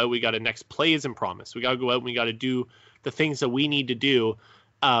got to go out. We got to next play isn't promised. We got to go out and we got to do the things that we need to do.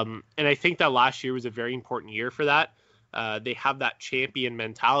 And I think that last year was a very important year for that. They have that champion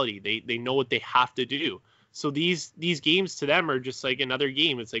mentality. They know what they have to do. So these games to them are just like another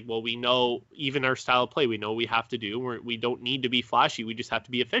game. It's like, well, we know even our style of play, we know we have to do. We don't need to be flashy. We just have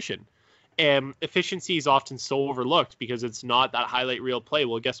to be efficient. And efficiency is often so overlooked because it's not that highlight reel play.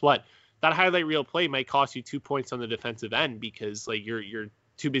 Well, guess what? That highlight reel play might cost you 2 points on the defensive end because like you're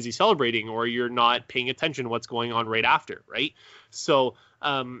too busy celebrating or you're not paying attention to what's going on right after, right? So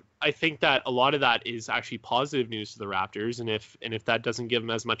I think that a lot of that is actually positive news to the Raptors, and if that doesn't give them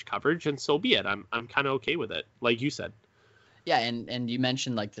as much coverage, then so be it. I'm kind of okay with it, like you said. Yeah, and you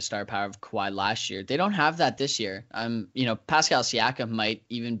mentioned like the star power of Kawhi last year. They don't have that this year. Pascal Siakam might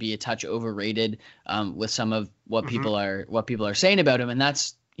even be a touch overrated with some of what people are saying about him, and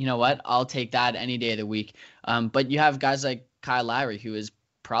that's, you know what, I'll take that any day of the week. But you have guys like Kyle Lowry, who is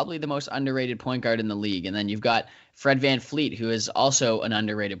probably the most underrated point guard in the league. And then you've got Fred VanVleet, who is also an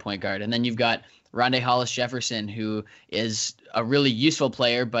underrated point guard. And then you've got Rondae Hollis-Jefferson, who is a really useful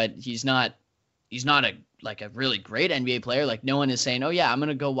player, but he's not a really great NBA player. Like no one is saying, oh yeah, I'm going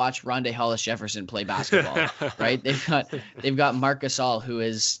to go watch Rondae Hollis-Jefferson play basketball, right? They've got Marc Gasol, who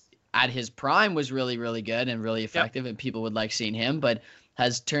is at his prime was really, really good and really effective. Yep. And people would like seeing him, but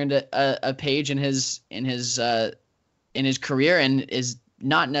has turned a page in his career and is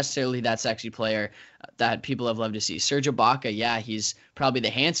not necessarily that sexy player that people have loved to see. Serge Ibaka, yeah, he's probably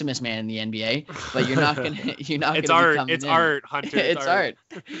the handsomest man in the NBA, but you're not gonna it's art, Hunter. It's art.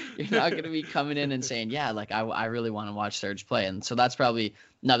 You're not gonna be coming in and saying, yeah, like I really want to watch Serge play. And so that's probably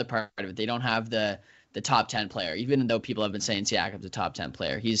another part of it. They don't have the top 10 player, even though people have been saying Siakam's a top 10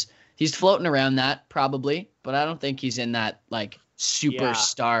 player. He's floating around that probably, but I don't think he's in that like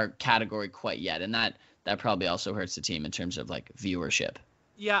superstar category quite yet. And that probably also hurts the team in terms of like viewership.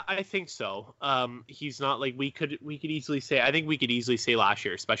 Yeah, I think so. He's not like we could easily say. I think we could easily say last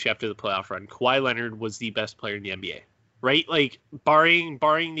year, especially after the playoff run, Kawhi Leonard was the best player in the NBA, right? Like barring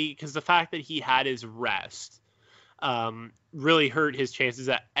because the fact that he had his rest really hurt his chances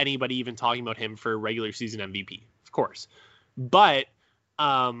at anybody even talking about him for regular season MVP, of course. But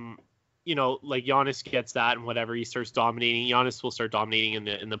like Giannis gets that and whatever, he starts dominating. Giannis will start dominating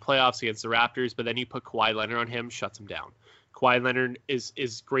in the playoffs against the Raptors, but then you put Kawhi Leonard on him, shuts him down. Kawhi Leonard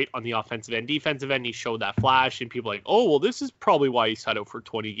is great on the offensive end. Defensive end, he showed that flash, and people are like, oh, well, this is probably why he sat out for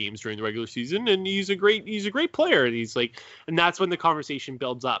 20 games during the regular season, and he's a great player. And he's like, and that's when the conversation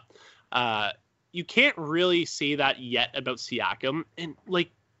builds up. You can't really say that yet about Siakam, and like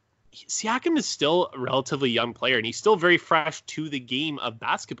Siakam is still a relatively young player, and he's still very fresh to the game of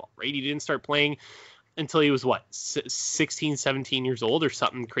basketball, right? He didn't start playing until he was 16, 17 years old or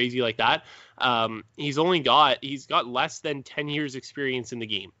something crazy like that. He's got less than 10 years experience in the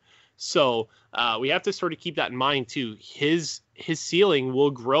game. So we have to sort of keep that in mind too. His ceiling will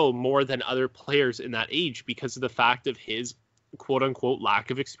grow more than other players in that age because of the fact of his quote unquote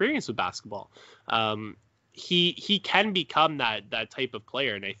lack of experience with basketball. He can become that type of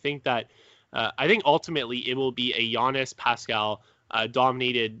player. And I think that ultimately it will be a Giannis Pascal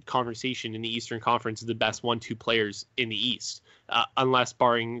dominated conversation in the Eastern Conference of the best 1-2 players in the East, unless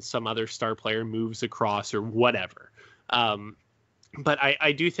barring some other star player moves across or whatever. But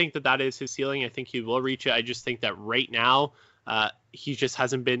I do think that is his ceiling. I think he will reach it. I just think that right now he just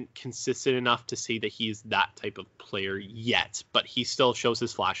hasn't been consistent enough to say that he's that type of player yet, but he still shows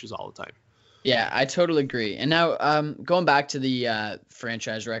his flashes all the time. Yeah, I totally agree. And now going back to the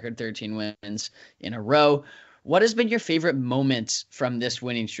franchise record, 13 wins in a row, what has been your favorite moment from this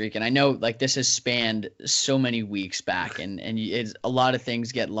winning streak? And I know like this has spanned so many weeks back, and it's a lot of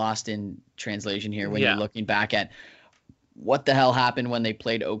things get lost in translation here when you're looking back at what the hell happened when they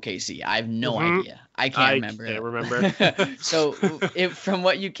played OKC. I have no idea. I can't remember. So from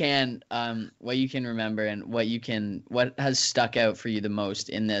what you can remember and what has stuck out for you the most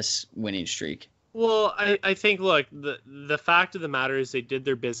in this winning streak? Well, I think, look, the fact of the matter is they did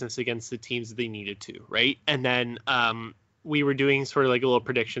their business against the teams that they needed to, right? And then we were doing sort of like a little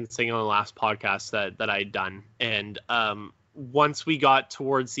prediction thing on the last podcast that I'd done. And once we got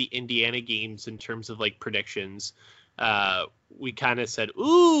towards the Indiana games in terms of like predictions, we kind of said,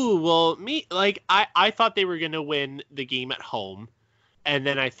 ooh, well, I thought they were going to win the game at home. And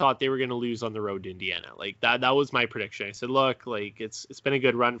then I thought they were going to lose on the road to Indiana. Like that was my prediction. I said, look, like it's been a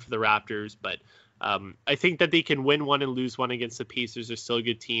good run for the Raptors, but I think that they can win one and lose one against the Pacers. They're still a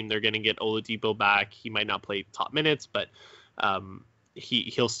good team. They're going to get Oladipo back. He might not play top minutes, but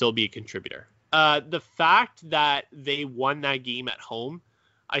he'll still be a contributor. The fact that they won that game at home,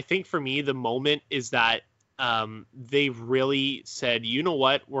 I think for me, the moment is that they really said, you know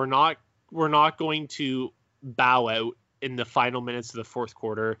what, we're not going to bow out in the final minutes of the fourth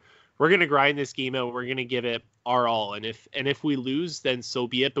quarter. We're going to grind this game out. We're going to give it our all. And if we lose, then so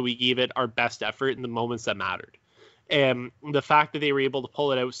be it. But we gave it our best effort in the moments that mattered. And the fact that they were able to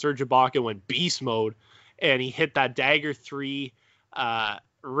pull it out, Serge Ibaka went beast mode, and he hit that dagger three right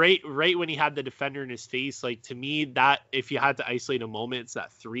when he had the defender in his face. Like, to me, that if you had to isolate a moment, it's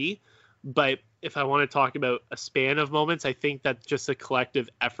that three. But if I want to talk about a span of moments, I think that just a collective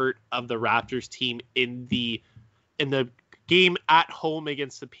effort of the Raptors team in the game at home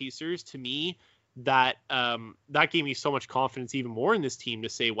against the Pacers, to me, that gave me so much confidence even more in this team to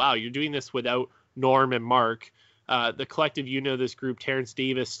say, wow, you're doing this without Norm and Mark. The collective unit of this group, Terrence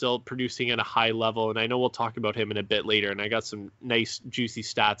Davis still producing at a high level, and I know we'll talk about him in a bit later, and I got some nice juicy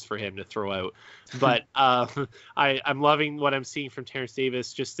stats for him to throw out. But I'm loving what I'm seeing from Terrence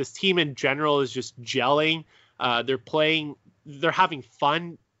Davis. Just this team in general is just gelling. They're having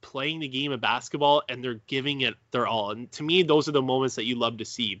fun playing the game of basketball, and they're giving it their all. And to me, those are the moments that you love to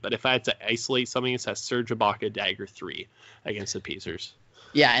see. But if I had to isolate something, it's that Serge Ibaka dagger three against the Pacers.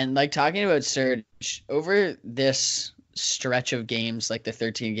 Yeah, and like talking about Serge, over this stretch of games, like the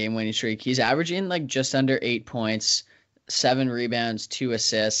 13-game winning streak, he's averaging like just under 8 points, 7 rebounds, 2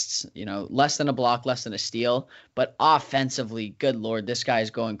 assists, less than a block, less than a steal. But offensively, good Lord, this guy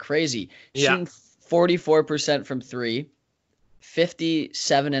is going crazy. Shooting 44% from three,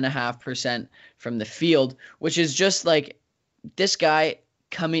 57.5% from the field, which is just like this guy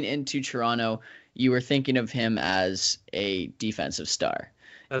coming into Toronto. You were thinking of him as a defensive star.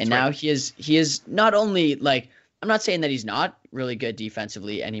 That's and right. Now he is not only like, I'm not saying that he's not really good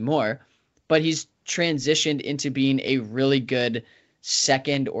defensively anymore, but he's transitioned into being a really good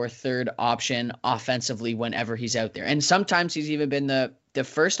second or third option offensively whenever he's out there. And sometimes he's even been the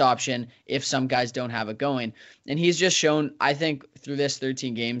first option if some guys don't have it going. And he's just shown, I think, through this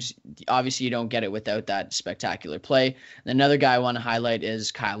 13 games, obviously you don't get it without that spectacular play. And another guy I want to highlight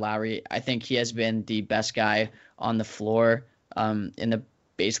is Kyle Lowry. I think he has been the best guy on the floor in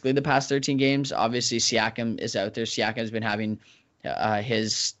basically the past 13 games. Obviously, Siakam is out there. Siakam has been having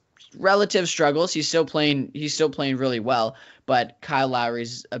his relative struggles. He's still playing really well, but Kyle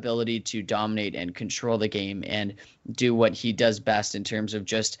Lowry's ability to dominate and control the game and do what he does best in terms of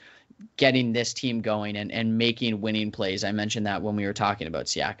just getting this team going and making winning plays. I mentioned that when we were talking about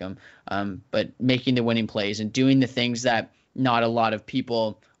Siakam, but making the winning plays and doing the things that not a lot of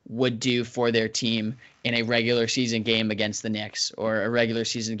people would do for their team in a regular season game against the Knicks or a regular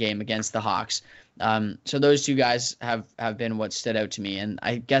season game against the Hawks. So those two guys have been what stood out to me. And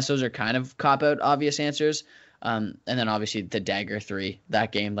I guess those are kind of cop-out obvious answers. And then obviously the dagger three,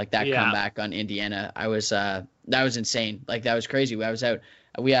 that game, like that comeback on Indiana, that was insane. Like that was crazy. I was out.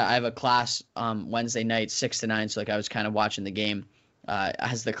 I have a class Wednesday night, 6 to 9. So like I was kind of watching the game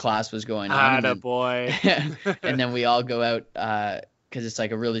as the class was going on. Attaboy. And then we all go out because it's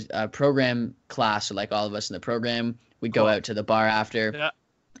like a really program class. So like all of us in the program, we go out to the bar after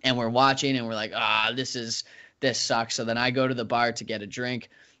and we're watching and we're like, this sucks. So then I go to the bar to get a drink.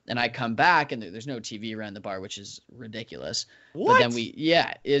 And I come back and there's no TV around the bar, which is ridiculous. What? But then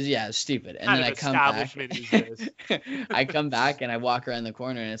it's stupid. And then I come back. I come back and I walk around the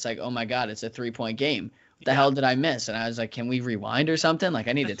corner and it's like, oh my God, it's a 3-point game. What the hell did I miss? And I was like, can we rewind or something? Like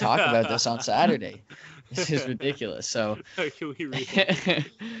I need to talk about this on Saturday. This is ridiculous. So can we rewind?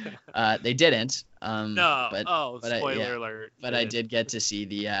 They didn't. No. But Spoiler alert. But I did get to see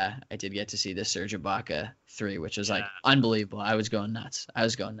the Serge Ibaka 3, which was like unbelievable. I was going nuts.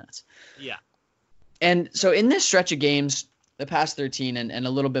 Yeah. And so in this stretch of games, the past 13 and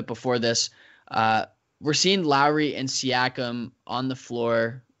a little bit before this, we're seeing Lowry and Siakam on the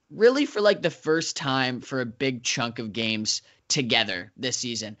floor really for like the first time for a big chunk of games together this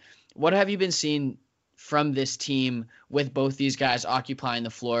season. What have you been seeing from this team with both these guys occupying the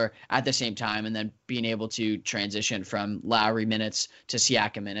floor at the same time and then being able to transition from Lowry minutes to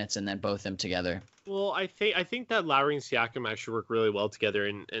Siakam minutes and then both of them together? Well, I think that Lowry and Siakam actually work really well together,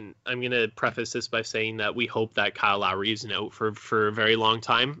 and I'm going to preface this by saying that we hope that Kyle Lowry isn't out for a very long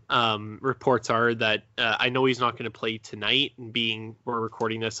time. Reports are that I know he's not going to play tonight, and we're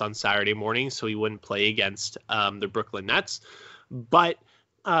recording this on Saturday morning, so he wouldn't play against the Brooklyn Nets. But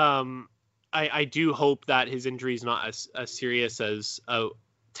I do hope that his injury is not as serious as a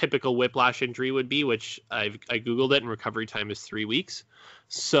typical whiplash injury would be, which I Googled it, and recovery time is 3 weeks.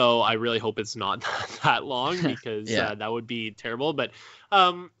 So I really hope it's not that long because that would be terrible. But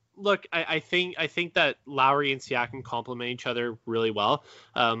look, I think that Lowry and Siakam complement each other really well.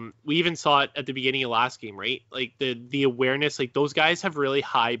 We even saw it at the beginning of last game, right? Like the awareness, like those guys have really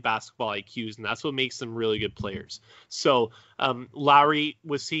high basketball IQs, and that's what makes them really good players. So Lowry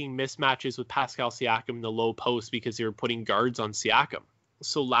was seeing mismatches with Pascal Siakam in the low post because they were putting guards on Siakam.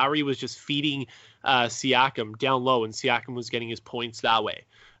 So Lowry was just feeding Siakam down low, and Siakam was getting his points that way.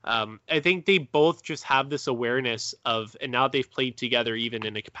 I think they both just have this awareness of, and now they've played together even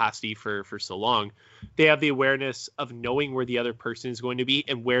in a capacity for so long, they have the awareness of knowing where the other person is going to be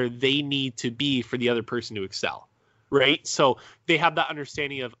and where they need to be for the other person to excel, right? So they have that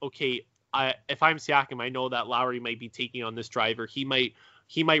understanding of, okay, if I'm Siakam, I know that Lowry might be taking on this driver. He might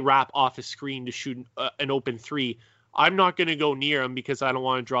wrap off a screen to shoot an open three. I'm not going to go near him because I don't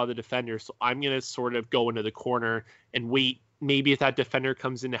want to draw the defender. So I'm going to sort of go into the corner and wait. Maybe if that defender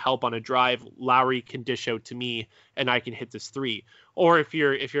comes in to help on a drive, Lowry can dish out to me and I can hit this three. Or if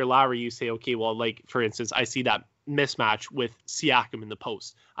you're Lowry, you say, okay, well, like for instance, I see that mismatch with Siakam in the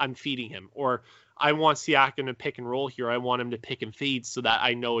post. I'm feeding him. Or I want Siakam to pick and roll here. I want him to pick and feed so that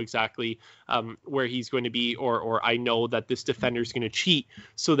I know exactly where he's going to be, or I know that this defender is going to cheat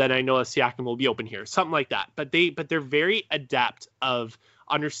so that I know that Siakam will be open here, something like that. But they're very adept of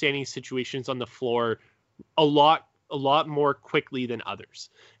understanding situations on the floor a lot more quickly than others.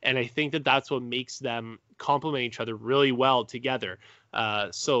 And I think that that's what makes them complement each other really well together.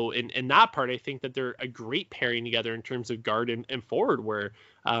 So in that part, I think that they're a great pairing together in terms of guard and forward, where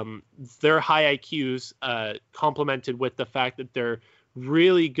their high IQs complemented with the fact that they're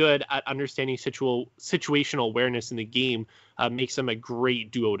really good at understanding situational awareness in the game makes them a great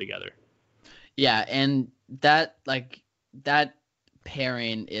duo together. Yeah, and that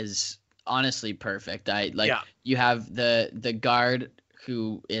pairing is honestly perfect. You have the guard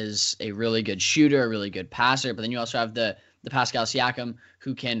who is a really good shooter, a really good passer, but then you also have the Pascal Siakam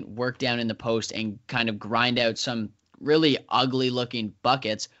who can work down in the post and kind of grind out some really ugly looking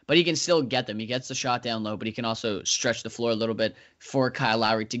buckets, but he can still get them. He gets the shot down low, but he can also stretch the floor a little bit for Kyle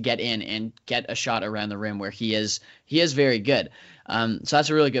Lowry to get in and get a shot around the rim where he is very good. So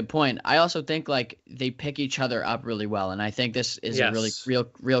that's a really good point. I also think like they pick each other up really well. And I think this is a really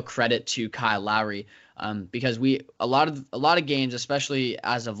real credit to Kyle Lowry. Because a lot of games, especially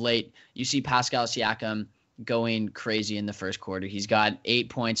as of late, you see Pascal Siakam going crazy in the first quarter. He's got 8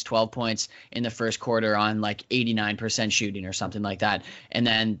 points, 12 points in the first quarter on like 89% shooting or something like that. And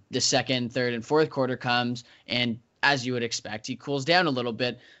then the second, third, and fourth quarter comes, and as you would expect, he cools down a little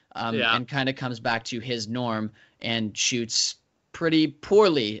bit and kind of comes back to his norm and shoots pretty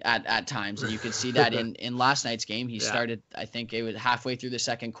poorly at times. And you could see that in last night's game. He started, I think it was halfway through the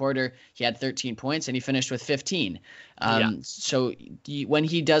second quarter, he had 13 points and he finished with 15. So when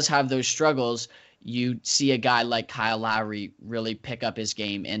he does have those struggles, you see a guy like Kyle Lowry really pick up his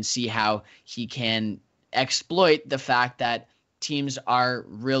game and see how he can exploit the fact that teams are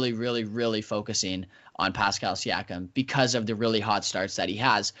really, really, really focusing on Pascal Siakam because of the really hot starts that he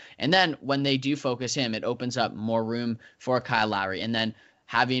has. And then when they do focus him, it opens up more room for Kyle Lowry. And then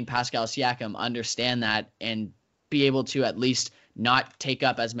having Pascal Siakam understand that and be able to at least not take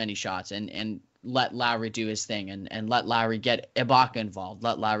up as many shots and let Lowry do his thing and let Lowry get Ibaka involved,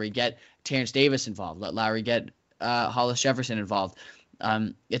 let Lowry get Terrence Davis involved, let Lowry get Hollis Jefferson involved.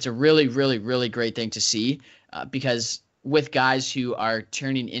 It's a really, really, really great thing to see because with guys who are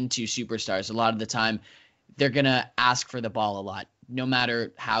turning into superstars, a lot of the time they're going to ask for the ball a lot, no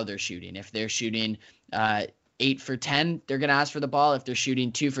matter how they're shooting. If they're shooting 8 for 10, they're going to ask for the ball. If they're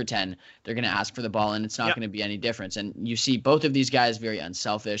shooting 2 for 10, they're going to ask for the ball, and it's not going to be any difference. And you see both of these guys very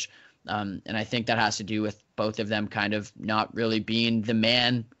unselfish. And I think that has to do with both of them kind of not really being the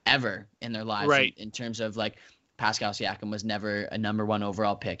man ever in their lives. Right. In terms of like Pascal Siakam was never a number 1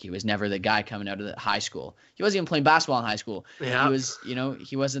 overall pick. He was never the guy coming out of the high school. He wasn't even playing basketball in high school. Yeah. He was,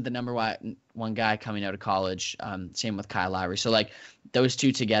 he wasn't the number 1 guy coming out of college. Same with Kyle Lowry. So like those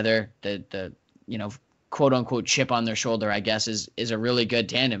two together, the quote unquote chip on their shoulder, I guess, is a really good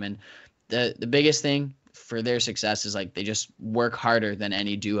tandem. And the biggest thing for their success is like they just work harder than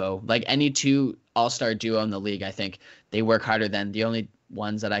any duo. Like any two all-star duo in the league, I think they work harder than. The only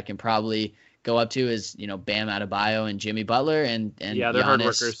ones that I can probably go up to is Bam Adebayo and Jimmy Butler and they're Giannis, hard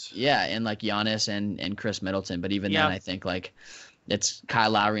workers. And like Giannis and Chris Middleton. But even then, I think like it's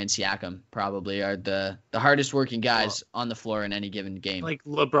Kyle Lowry and Siakam probably are the hardest working guys on the floor in any given game. Like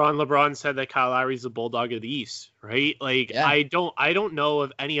LeBron said that Kyle Lowry's the bulldog of the East, right? Like I don't know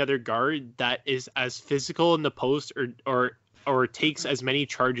of any other guard that is as physical in the post or takes as many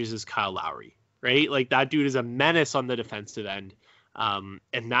charges as Kyle Lowry, right? Like that dude is a menace on the defensive end.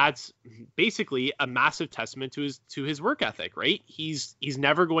 And that's basically a massive testament to his work ethic, right? He's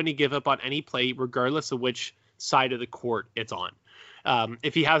never going to give up on any play, regardless of which side of the court it's on.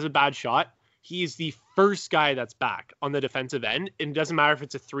 If he has a bad shot, he's the first guy that's back on the defensive end. And it doesn't matter if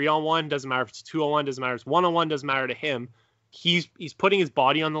it's a 3-on-1, doesn't matter if it's a 2-on-1, doesn't matter if it's 1-on-1, doesn't matter to him. He's putting his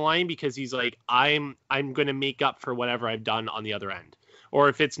body on the line because he's like, I'm going to make up for whatever I've done on the other end. Or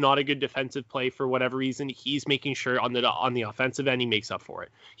if it's not a good defensive play for whatever reason, he's making sure on the offensive end, he makes up for it.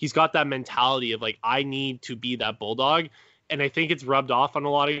 He's got that mentality of like, I need to be that bulldog. And I think it's rubbed off on a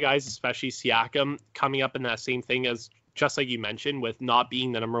lot of guys, especially Siakam, coming up in that same thing as just like you mentioned with not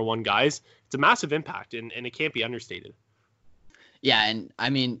being the number 1 guys. It's a massive impact and it can't be understated. Yeah. And I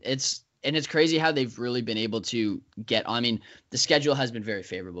mean, it's crazy how they've really been able to get on. I mean, the schedule has been very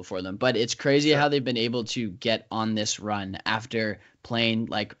favorable for them, but it's crazy how they've been able to get on this run after playing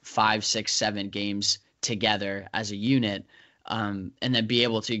like 5, 6, 7 games together as a unit, and then be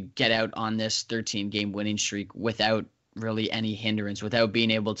able to get out on this 13-game winning streak without really any hindrance, without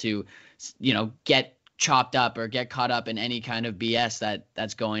being able to, get chopped up or get caught up in any kind of BS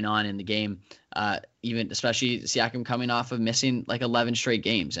that's going on in the game. Even especially Siakam coming off of missing like 11 straight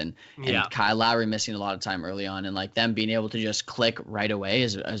games and Kyle Lowry missing a lot of time early on, and like them being able to just click right away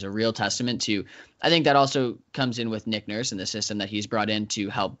is a real testament to. I think that also comes in with Nick Nurse and the system that he's brought in to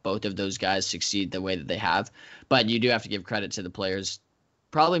help both of those guys succeed the way that they have. But you do have to give credit to the players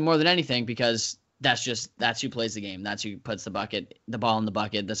probably more than anything, because that's who plays the game. That's who puts the ball in the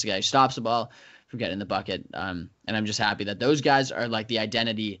bucket. That's the guy who stops the ball from getting in the bucket. And I'm just happy that those guys are like the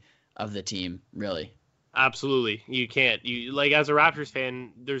identity of the team, really. Absolutely. You like, as a Raptors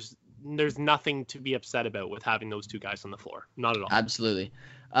fan, there's nothing to be upset about with having those two guys on the floor. Not at all. Absolutely.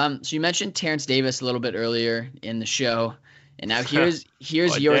 So you mentioned Terrence Davis a little bit earlier in the show, and now here's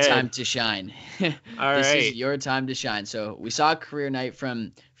your time to shine. All This right. is your time to shine. So we saw a career night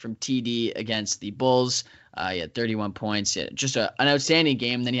from TD against the Bulls. He had 31 points, just an outstanding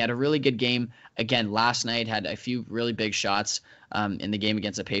game. Then he had a really good game again last night, had a few really big shots in the game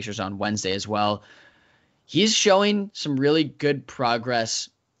against the Pacers on Wednesday as well. He's showing some really good progress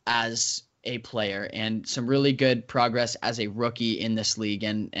as a player and some really good progress as a rookie in this league.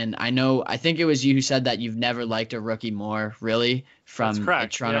 And I think it was you who said that you've never liked a rookie more, really, from a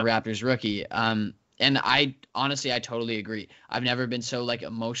Toronto Raptors rookie. And And I totally agree. I've never been so like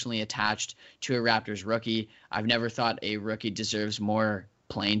emotionally attached to a Raptors rookie. I've never thought a rookie deserves more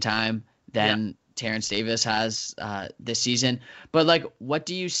playing time than Terrence Davis has this season. But like, what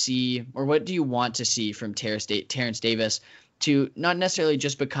do you see, or what do you want to see from Terrence Davis to not necessarily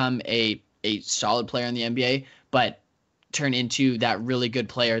just become a solid player in the NBA, but turn into that really good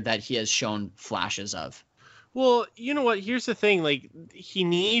player that he has shown flashes of? Well, you know what? Here's the thing. Like, he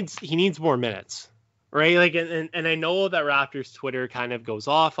needs more minutes, right? Like, and I know that Raptors Twitter kind of goes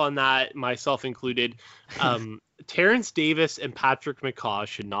off on that, myself included. Terrence Davis and Patrick McCaw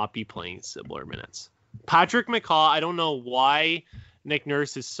should not be playing similar minutes. Patrick McCaw, I don't know why Nick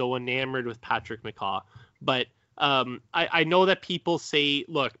Nurse is so enamored with Patrick McCaw, but I know that people say,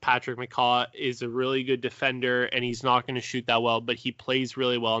 look, Patrick McCaw is a really good defender and he's not going to shoot that well, but he plays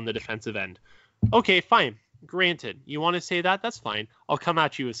really well on the defensive end. Okay, fine. Granted, you want to say that? That's fine. I'll come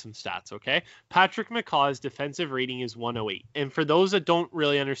at you with some stats, okay? Patrick McCaw's defensive rating is 108. And for those that don't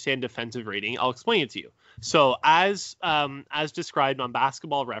really understand defensive rating, I'll explain it to you. So as described on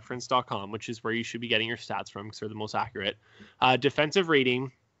basketballreference.com, which is where you should be getting your stats from because they're the most accurate, defensive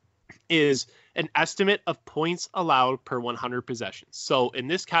rating is an estimate of points allowed per 100 possessions. So in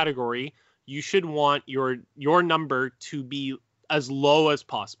this category, you should want your number to be as low as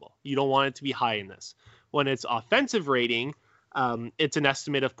possible. You don't want it to be high in this. When it's offensive rating, it's an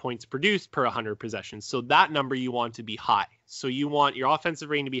estimate of points produced per 100 possessions. So that number you want to be high. So you want your offensive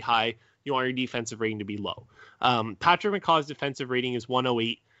rating to be high. You want your defensive rating to be low. Patrick McCaw's defensive rating is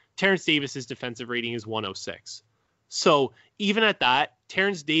 108. Terrence Davis's defensive rating is 106. So even at that,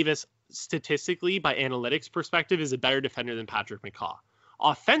 Terrence Davis, statistically, by analytics perspective, is a better defender than Patrick McCaw.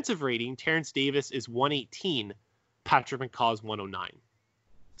 Offensive rating, Terrence Davis is 118. Patrick McCaw is 109.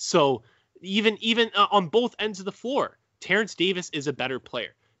 So even on both ends of the floor, Terrence Davis is a better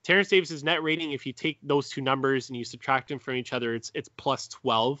player. Terrence Davis's net rating, if you take those two numbers and you subtract them from each other, it's plus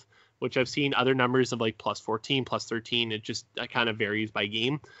 12, which I've seen other numbers of like plus 14, plus 13. It just kind of varies by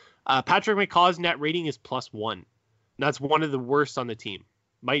game. Patrick McCaw's net rating is plus 1. And that's one of the worst on the team.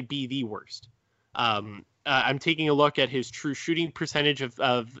 Might be the worst. I'm taking a look at his true shooting percentage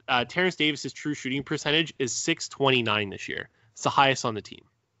of Terrence Davis's true shooting percentage is 629 this year. It's the highest on the team.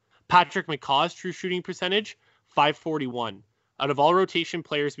 Patrick McCaw's true shooting percentage, 541. Out of all rotation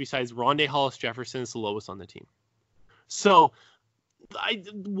players besides Rondae Hollis-Jefferson, it's the lowest on the team. So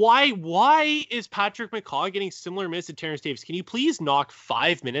why is Patrick McCaw getting similar minutes to Terrence Davis? Can you please knock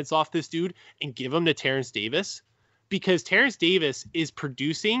 5 minutes off this dude and give him to Terrence Davis? Because Terrence Davis is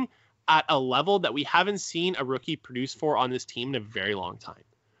producing at a level that we haven't seen a rookie produce for on this team in a very long time.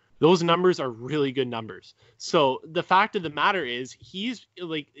 Those numbers are really good numbers. So the fact of the matter is he's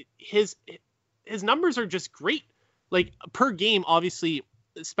like his numbers are just great. Like per game, obviously,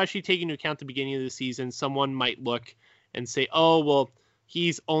 especially taking into account the beginning of the season, someone might look and say, oh, well,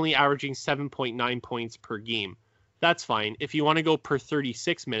 he's only averaging 7.9 points per game. That's fine. If you want to go per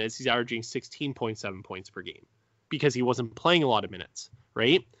 36 minutes, he's averaging 16.7 points per game because he wasn't playing a lot of minutes,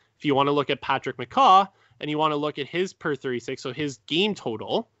 right? If you want to look at Patrick McCaw and you want to look at his per 36, so his game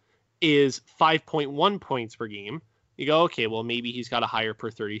total is 5.1 points per game. You go, okay, well, maybe he's got a higher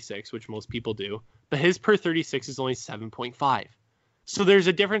per 36, which most people do, but his per 36 is only 7.5. So there's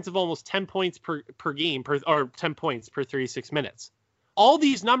a difference of almost 10 points per game, or 10 points per 36 minutes. All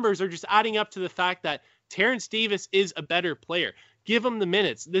these numbers are just adding up to the fact that Terrence Davis is a better player. Give him the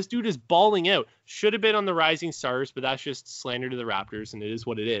minutes. This dude is balling out. Should have been on the Rising Stars, but that's just slander to the Raptors, and it is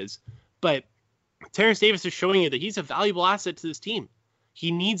what it is. But Terrence Davis is showing you that he's a valuable asset to this team.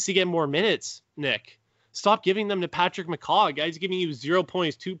 He needs to get more minutes, Nick. Stop giving them to Patrick McCaw. Guy's giving you 0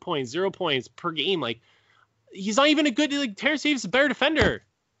 points, 2 points, 0 points per game. Like, he's not even a good, like, Terrence Davis is a better defender.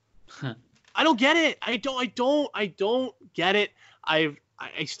 I don't get it. I don't get it. I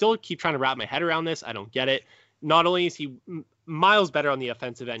still keep trying to wrap my head around this. I don't get it. Not only is he miles better on the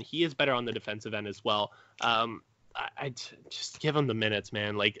offensive end, he is better on the defensive end as well. I just give him the minutes,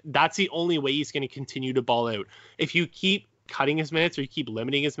 man. Like, that's the only way he's going to continue to ball out. If you keep cutting his minutes or you keep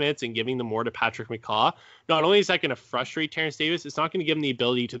limiting his minutes and giving them more to Patrick McCaw, not only is that going to frustrate Terrence Davis, it's not going to give him the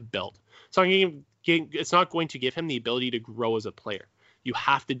ability to build. It's not going to give him the ability to grow as a player. You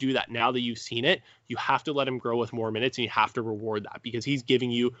have to do that now that you've seen it. You have to let him grow with more minutes, and you have to reward that because he's giving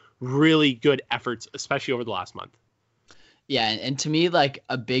you really good efforts, especially over the last month. Yeah, and to me, like,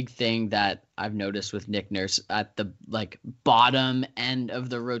 a big thing that I've noticed with Nick Nurse at the like bottom end of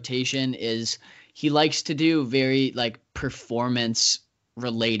the rotation is he likes to do very like performance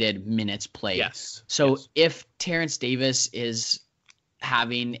related minutes played. Yes. So yes. If Terrence Davis is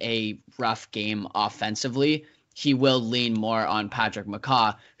having a rough game offensively, he will lean more on Patrick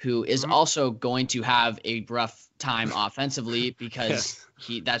McCaw, who is also going to have a rough time offensively because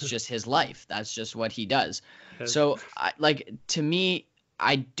that's just his life. That's just what he does. So to me,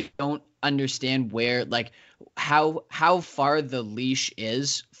 I don't understand where, like, how far the leash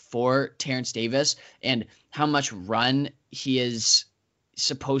is for Terrence Davis and how much run he is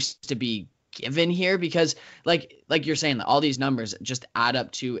supposed to be given here, because like you're saying, all these numbers just add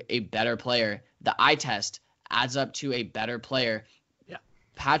up to a better player. The eye test adds up to a better player. Yeah.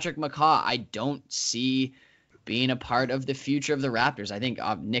 Patrick McCaw, I don't see being a part of the future of the Raptors. I think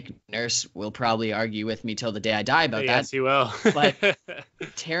Nick Nurse will probably argue with me till the day I die about that. Yes, he will. But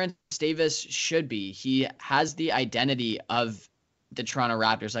Terrence Davis should be. He has the identity of the Toronto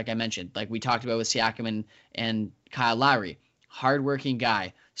Raptors, like I mentioned. Like we talked about with Siakam and Kyle Lowry. Hardworking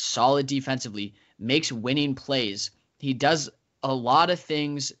guy, solid defensively, makes winning plays. He does a lot of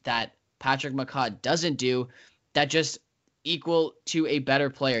things that Patrick McCaw doesn't do that just equal to a better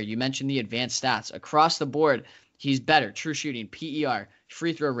player. You mentioned the advanced stats. Across the board, he's better. True shooting, PER,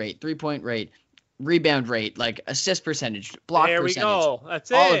 free throw rate, 3-point rate, rebound rate, like assist percentage, block percentage. There we go. That's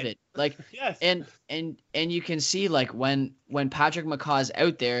all of it. Like yes. And you can see, like, when Patrick McCaw is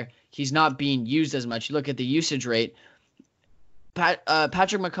out there, he's not being used as much. You look at the usage rate.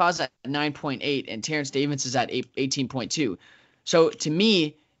 Patrick McCaw's at 9.8 and Terrence Davis is at 18.2. So to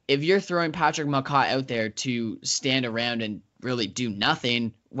me, if you're throwing Patrick McCaw out there to stand around and really do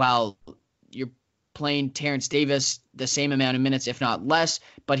nothing while you're playing Terrence Davis the same amount of minutes, if not less,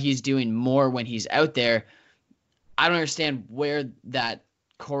 but he's doing more when he's out there, I don't understand where that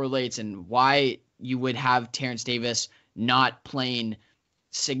correlates and why you would have Terrence Davis not playing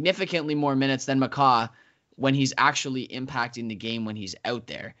significantly more minutes than McCaw when he's actually impacting the game when he's out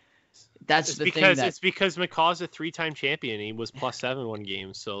there. It's because McCaw's a 3-time champion. He was +7 one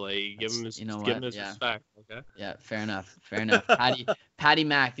game, so like give him his respect. Okay. Yeah, fair enough. Patty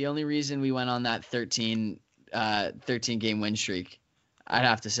Mack. The only reason we went on that 13 game win streak, I'd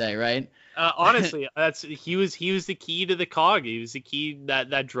have to say, right? Honestly, he was the key to the cog. He was the key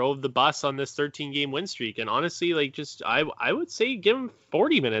that drove the bus on this 13-game win streak. And honestly, like, just I would say give him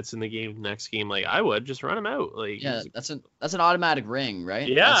 40 minutes in the next game. Like, I would just run him out. Like, yeah, that's an automatic ring, right?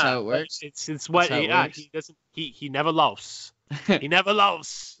 Yeah, that's how it works. It's what he never lost. He never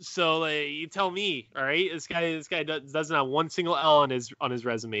lost. So like, you tell me, all right? This guy doesn't have one single L on his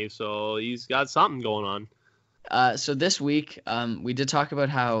resume, so he's got something going on. So this week, we did talk about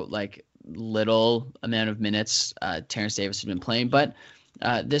how, like, little amount of minutes Terrence Davis has been playing, but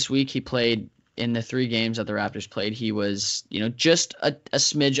this week he played in the 3 games that the Raptors played. He was, just a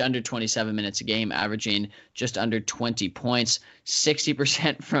smidge under 27 minutes a game, averaging just under 20 points,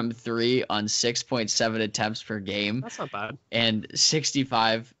 60% from 3 on 6.7 attempts per game. That's not bad. And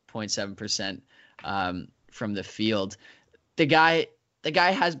 65.7% from the field. The guy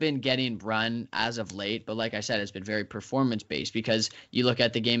has been getting run as of late, but like I said, it's been very performance-based, because you look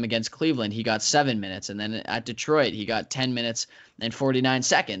at the game against Cleveland, he got 7 minutes, and then at Detroit, he got 10 minutes and 49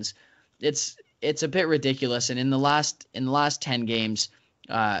 seconds. It's a bit ridiculous, and in the last 10 games,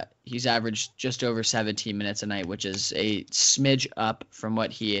 he's averaged just over 17 minutes a night, which is a smidge up from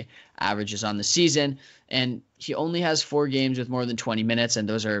what he averages on the season, and he only has 4 games with more than 20 minutes, and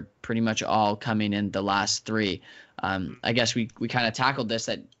those are pretty much all coming in the last 3. I guess we kind of tackled this,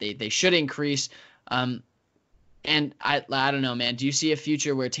 that they should increase. And I don't know, man. Do you see a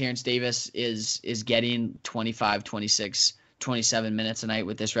future where Terrence Davis is getting 25, 26, 27 minutes a night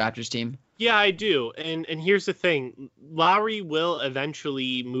with this Raptors team? Yeah, I do. And here's the thing. Lowry will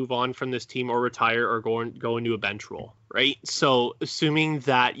eventually move on from this team or retire or go into a bench role, right? So assuming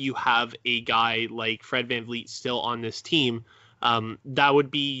that you have a guy like Fred VanVleet still on this team, that would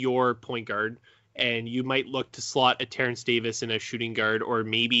be your point guard. And you might look to slot a Terrence Davis in a shooting guard, or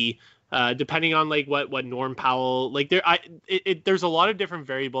maybe depending on like what Norm Powell, like there's a lot of different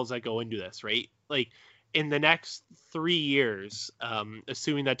variables that go into this, right? Like in the next 3 years,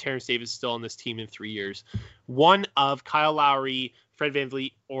 assuming that Terrence Davis is still on this team in 3 years, one of Kyle Lowry, Fred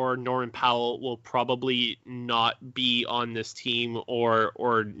VanVleet, or Norman Powell will probably not be on this team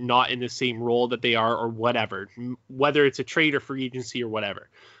or not in the same role that they are, or whatever, whether it's a trade or free agency or whatever.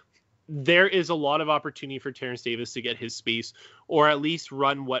 There is a lot of opportunity for Terrence Davis to get his space, or at least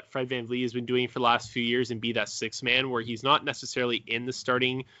run what Fred VanVleet has been doing for the last few years and be that 6th man, where he's not necessarily in the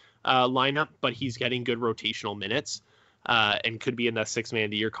starting lineup, but he's getting good rotational minutes and could be in that 6th man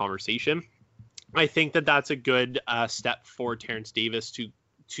of the year conversation. I think that that's a good step for Terrence Davis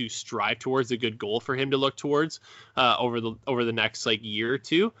to strive towards, a good goal for him to look towards over the next like year or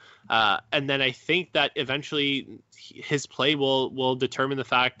two. And then I think that eventually his play will determine the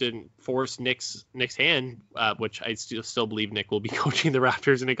fact and force Nick's hand, which I still believe Nick will be coaching the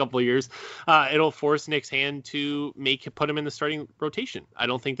Raptors in a couple of years. It'll force Nick's hand to put him in the starting rotation. I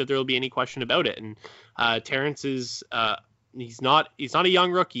don't think that there will be any question about it. And Terrence is he's not a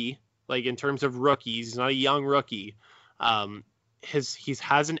young rookie. Like in terms of rookies, he's not a young rookie. He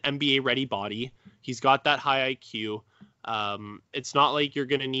has an NBA ready body. He's got that high IQ. It's not like you're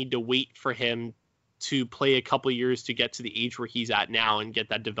going to need to wait for him to play a couple years to get to the age where he's at now and get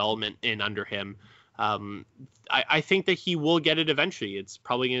that development in under him. I think that he will get it eventually. It's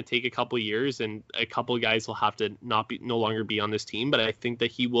probably going to take a couple years, and a couple of guys will have to no longer be on this team. But I think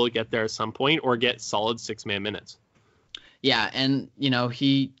that he will get there at some point or get solid 6-man minutes. Yeah, and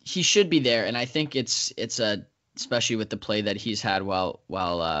he should be there, and I think it's especially with the play that he's had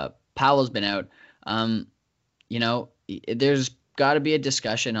while Paolo's been out. There's got to be a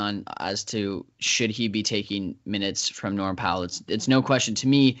discussion as to should he be taking minutes from Norm Powell. It's no question to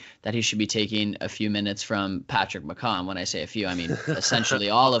me that he should be taking a few minutes from Patrick McCaw. When I say a few, I mean essentially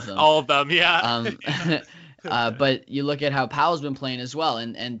all of them. All of them, yeah. But you look at how Powell's been playing as well,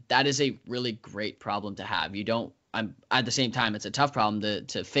 and that is a really great problem to have. At the same time, it's a tough problem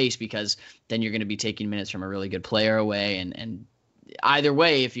to face, because then you're going to be taking minutes from a really good player away, and either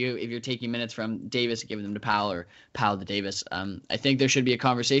way, if you're taking minutes from Davis and giving them to Powell, or Powell to Davis, I think there should be a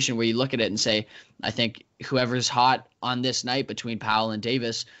conversation where you look at it and say, I think whoever's hot on this night between Powell and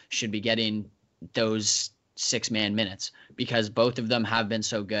Davis should be getting those 6-man minutes, because both of them have been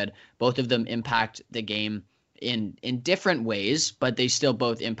so good. Both of them impact the game in different ways, but they still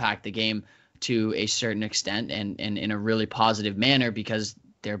both impact the game to a certain extent and in a really positive manner, because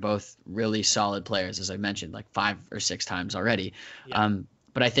they're both really solid players, as I mentioned, like 5 or 6 times already. Yeah.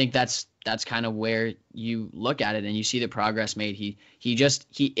 But I think that's kind of where you look at it and you see the progress made. He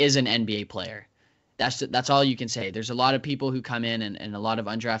is an NBA player. That's all you can say. There's a lot of people who come in and a lot of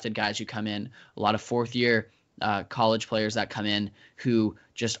undrafted guys who come in, a lot of 4th-year college players that come in who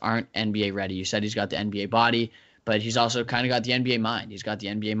just aren't NBA ready. You said he's got the NBA body, but he's also kind of got the NBA mind. He's got the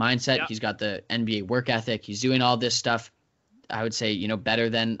NBA mindset. Yep. He's got the NBA work ethic. He's doing all this stuff, I would say, better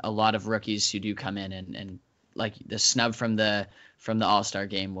than a lot of rookies who do come in and like the snub from the All-Star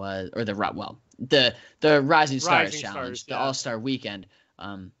game was, or the Rising Stars Challenge, the All-Star weekend.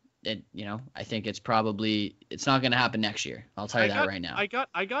 I think it's not going to happen next year. I'll tell you that right now.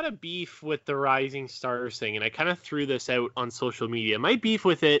 I got a beef with the Rising Stars thing, and I kind of threw this out on social media. My beef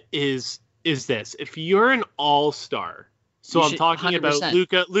with it is this: if you're an all-star, I'm talking 100%.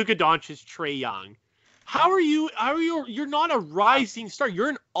 About Luka Doncic, Trae Young, how are you you're not a rising star, you're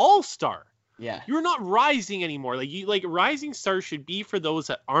an all-star. Yeah. You're not rising anymore. Like rising stars should be for those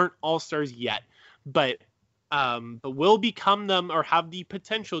that aren't all-stars yet, but will become them or have the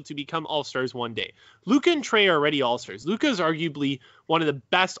potential to become all-stars one day. Luka and Trae are already all-stars. Luka is arguably one of the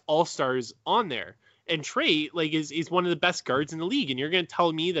best all-stars on there. And Trae is one of the best guards in the league, and you're going to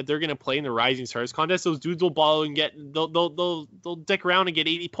tell me that they're going to play in the Rising Stars contest? Those dudes will ball and they'll dick around and get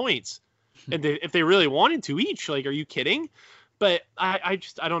 80 points, and if they really wanted to each. Like, are you kidding? But I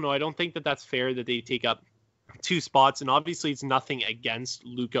don't know. I don't think that that's fair that they take up 2 spots, and obviously it's nothing against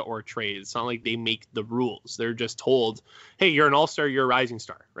Luka or Trae. It's not like they make the rules. They're just told, hey, you're an all-star, you're a rising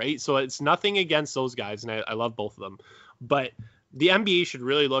star, right? So it's nothing against those guys, and I love both of them, but the NBA should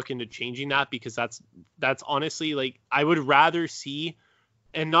really look into changing that, because that's honestly, like, I would rather see,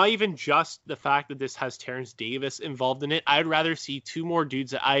 and not even just the fact that this has Terrence Davis involved in it. I'd rather see 2 more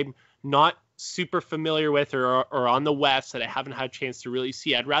dudes that I'm not super familiar with or on the West that I haven't had a chance to really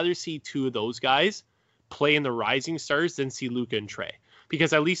see. I'd rather see 2 of those guys play in the Rising Stars than see Luka and Trae,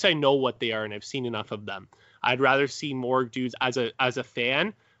 because at least I know what they are and I've seen enough of them. I'd rather see more dudes as a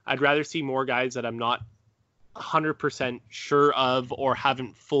fan. I'd rather see more guys that I'm not 100% sure of or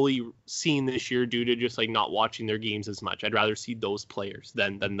haven't fully seen this year due to just like not watching their games as much. I'd rather see those players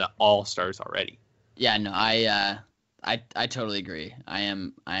than the all-stars already. Yeah, no, I totally agree.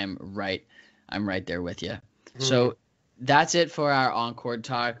 I'm right there with you. Mm-hmm. So that's it for our on-court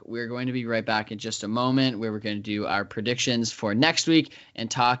talk. We're going to be right back in just a moment, where we're going to do our predictions for next week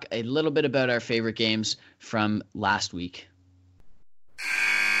and talk a little bit about our favorite games from last week.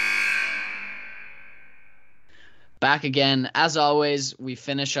 Back again. As always, we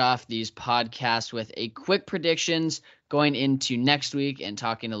finish off these podcasts with a quick predictions going into next week and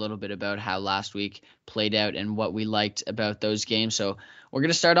talking a little bit about how last week played out and what we liked about those games. So we're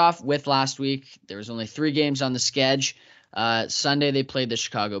going to start off with last week. There was only 3 games on the schedule. Sunday, they played the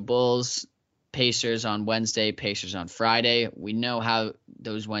Chicago Bulls. Pacers on Wednesday, Pacers on Friday. We know how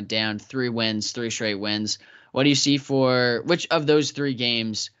those went down. 3 wins, 3 straight wins. What do you see for which of those 3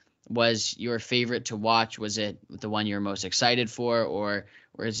 games was your favorite to watch? Was it the one you were most excited for, or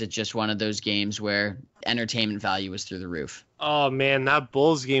is it just one of those games where entertainment value was through the roof? Oh man, that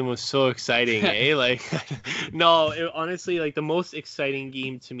Bulls game was so exciting, eh? Like, no, honestly, like the most exciting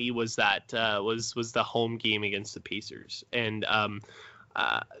game to me was that was the home game against the Pacers, and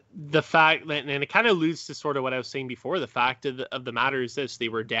the fact that, and it kind of alludes to sort of what I was saying before. The fact of the matter is this: they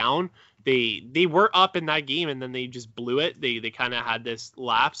were down, they were up in that game, and then they just blew it. They kind of had this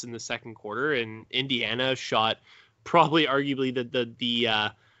lapse in the second quarter, and Indiana shot probably arguably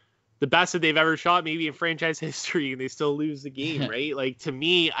the best that they've ever shot maybe in franchise history, and they still lose the game, right? Like, to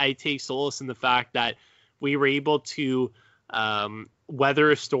me, I take solace in the fact that we were able to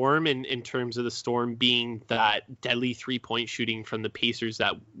weather a storm in terms of the storm being that deadly 3-point shooting from the Pacers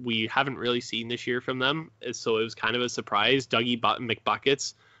that we haven't really seen this year from them. So it was kind of a surprise. Dougie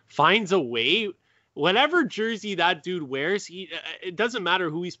McBuckets finds a way. Whatever jersey that dude wears, it doesn't matter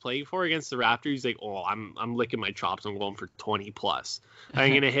who he's playing for against the Raptors. He's like, oh, I'm licking my chops. I'm going for 20 plus.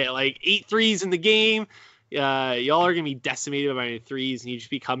 I'm gonna hit like 8 threes in the game. Y'all are gonna be decimated by my threes, and he just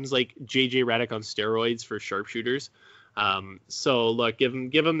becomes like JJ Redick on steroids for sharpshooters. So look, give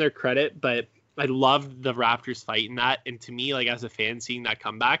them their credit, but I loved the Raptors fighting that. And to me, like as a fan, seeing that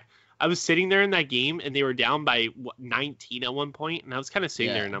comeback, I was sitting there in that game and they were down by 19 at one point, and I was kind of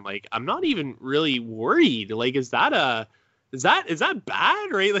sitting there and I'm like, I'm not even really worried. Like, is that bad,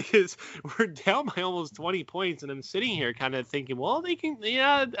 right? Like, we're down by almost 20 points, and I'm sitting here kind of thinking, well, they can,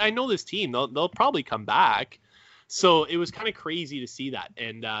 yeah, I know this team, they'll probably come back. So it was kind of crazy to see that,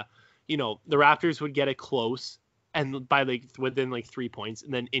 and the Raptors would get it close, and by like within like 3 points,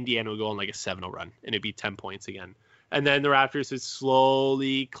 and then Indiana would go on like a 7-0 run, and it'd be 10 points again. And then the Raptors would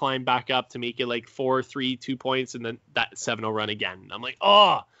slowly climb back up to make it like 4-3, 2 points, and then that 7-0 run again. I'm like,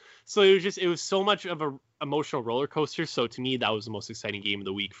 oh. So it was so much of a emotional roller coaster. So to me, that was the most exciting game of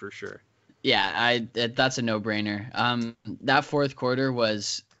the week for sure. Yeah, that's a no-brainer. That fourth quarter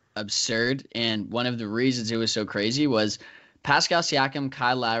was absurd, and one of the reasons it was so crazy was Pascal Siakam,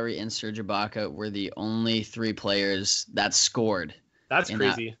 Kyle Lowry, and Serge Ibaka were the only 3 players that scored. That's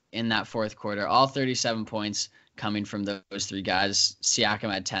crazy. In that fourth quarter, all 37 points coming from those 3 guys.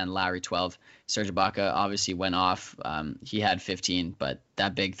 Siakam had 10, Lowry 12. Serge Ibaka obviously went off. He had 15, but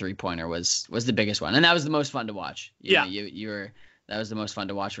that big 3-pointer was the biggest one, and that was the most fun to watch. That was the most fun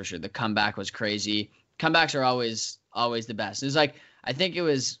to watch for sure. The comeback was crazy. Comebacks are always the best. It was like, I think it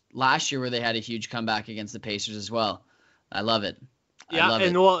was last year where they had a huge comeback against the Pacers as well. I love it.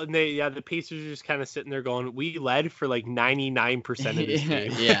 The Pacers are just kind of sitting there going, we led for like 99% of this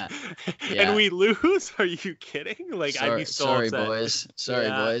game. Yeah. And we lose? Are you kidding? Like, I'd be so sorry, upset. boys. Sorry,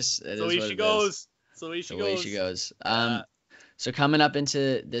 boys. It is what it goes. The way she goes. So coming up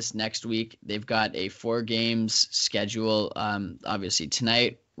into this next week, they've got a 4 games schedule. Obviously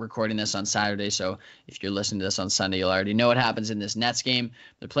tonight, recording this on Saturday. So if you're listening to this on Sunday, you'll already know what happens in this Nets game.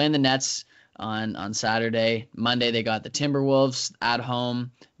 They're playing the Nets on Saturday. Monday, they got the Timberwolves at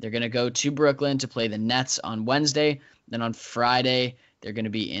home. They're going to go to Brooklyn to play the Nets on Wednesday. Then on Friday, they're going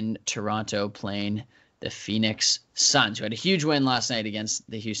to be in Toronto playing the Phoenix Suns, who had a huge win last night against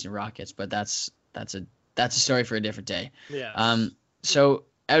the Houston Rockets, but that's a story for a different day. Yeah. So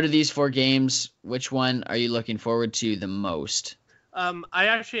out of these 4 games, which one are you looking forward to the most? I'm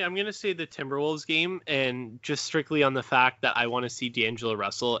going to say the Timberwolves game, and just strictly on the fact that I want to see D'Angelo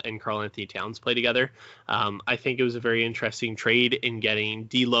Russell and Karl-Anthony Towns play together. I think it was a very interesting trade in getting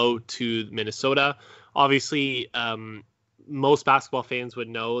D'Lo to Minnesota. Obviously, most basketball fans would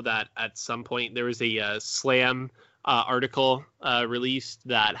know that at some point there was a Slam article released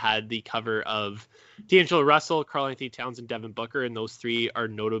that had the cover of D'Angelo Russell, Karl-Anthony Towns, and Devin Booker, and those 3 are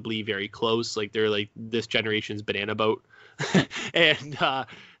notably very close. Like, they're like this generation's banana boat. And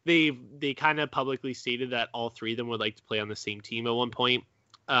they kind of publicly stated that all 3 of them would like to play on the same team at one point.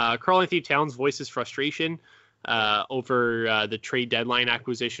 Karl-Anthony Towns voices frustration over the trade deadline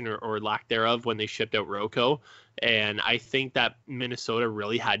acquisition or lack thereof when they shipped out Rocco. And I think that Minnesota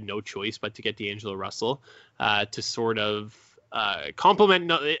really had no choice but to get D'Angelo Russell to sort of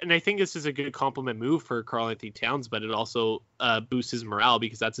compliment. And I think this is a good compliment move for Karl-Anthony Towns, but it also boosts his morale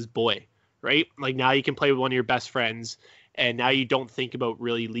because that's his boy, right? Like, now you can play with one of your best friends, and now you don't think about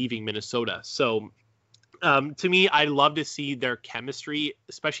really leaving Minnesota. So to me, I love to see their chemistry,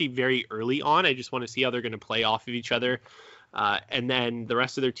 especially very early on. I just want to see how they're going to play off of each other. And then the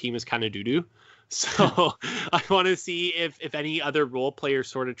rest of their team is kind of doo-doo. So I want to see if any other role players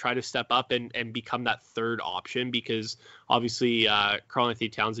sort of try to step up and become that third option, because obviously Karl-Anthony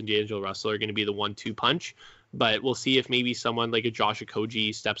Towns and D'Angelo Russell are going to be the 1-2 punch. But we'll see if maybe someone like a Josh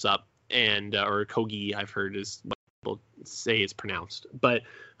Okogie steps up, and or Kogi, I've heard is what people say it's pronounced. But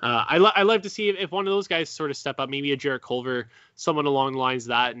I love to see if one of those guys sort of step up, maybe a Jarrett Culver, someone along the lines of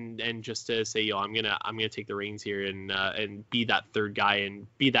that, and just to say, I'm gonna take the reins here and be that third guy and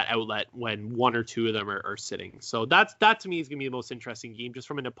be that outlet when one or two of them are sitting. So that to me is gonna be the most interesting game, just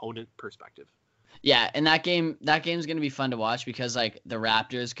from an opponent perspective. Yeah, and that game's going to be fun to watch, because like the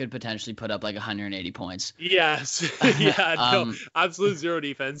Raptors could potentially put up like 180 points. Yes. Yeah, no, absolute zero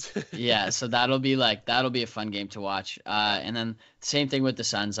defense. Yeah, so that'll be a fun game to watch. And then same thing with the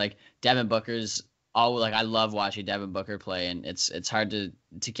Suns. Like Devin Booker's I love watching Devin Booker play, and it's hard to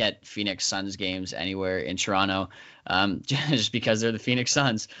get Phoenix Suns games anywhere in Toronto, just because they're the Phoenix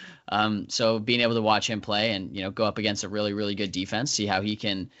Suns. So being able to watch him play and go up against a really, really good defense, see how he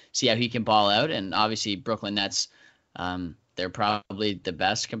can ball out. And obviously Brooklyn Nets, they're probably the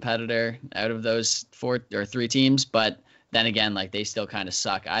best competitor out of those 4 or 3 teams, but then again, like they still kind of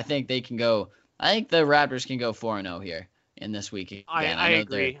suck. I think the Raptors can go 4-0 here in this week. I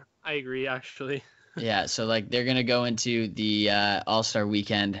agree actually. Yeah, so like they're gonna go into the All-Star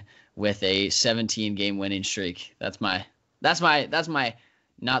weekend with a 17-game winning streak. That's my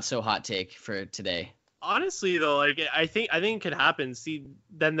not so hot take for today. Honestly though, like I think it could happen. See,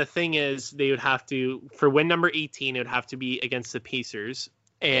 then the thing is, they would have to, for win number 18, it would have to be against the Pacers,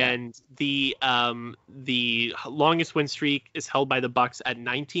 and the longest win streak is held by the Bucks at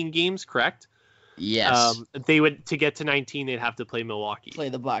 19 games, correct? Yes. They would, to get to 19, they'd have to play Milwaukee. Play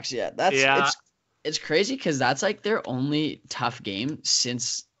the Bucks, yeah. It's crazy, because that's like their only tough game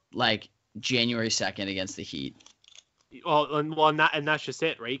since like January 2nd against the Heat. Well, and that's just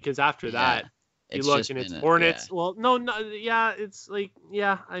it, right? Because after that, you look and it's Hornets. Yeah. Well, no, yeah, it's like,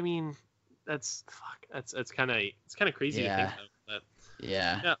 yeah. I mean, that's kind of crazy to think of. But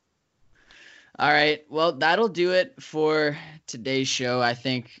yeah. All right. Well, that'll do it for today's show. I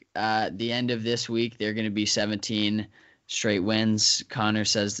think the end of this week, they're going to be 17 straight wins. Connor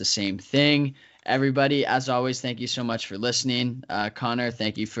says the same thing. Everybody, as always, thank you so much for listening. Connor,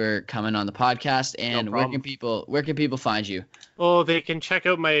 thank you for coming on the podcast. And no where can people find you? Well, they can check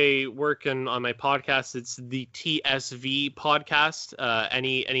out my work on my podcast. It's the TSV podcast.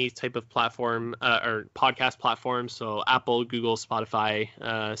 Any type of platform or podcast platform. So Apple, Google, Spotify,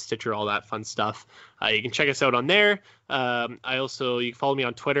 Stitcher, all that fun stuff. You can check us out on there. You can follow me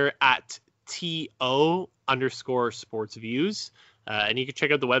on Twitter at TO_sportsviews. And you can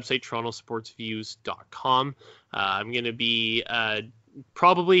check out the website, torontosportsviews.com. I'm going to be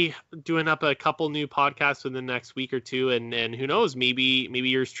probably doing up a couple new podcasts within the next week or two. And who knows, maybe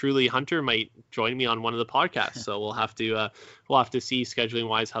yours truly, Hunter, might join me on one of the podcasts. So we'll have to see scheduling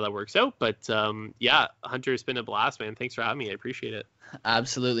wise how that works out. But yeah, Hunter, it's been a blast, man. Thanks for having me. I appreciate it.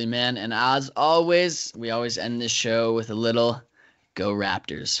 Absolutely, man. And as always, we always end this show with a little Go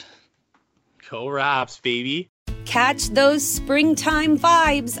Raptors. Go Raps, baby. Catch those springtime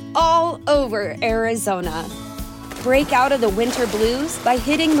vibes all over Arizona. Break out of the winter blues by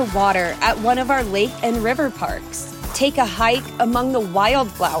hitting the water at one of our lake and river parks. Take a hike among the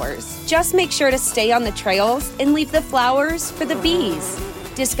wildflowers. Just make sure to stay on the trails and leave the flowers for the bees.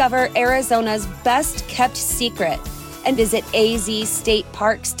 Discover Arizona's best kept secret and visit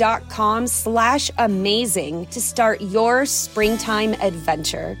azstateparks.com/amazing to start your springtime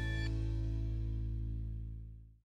adventure.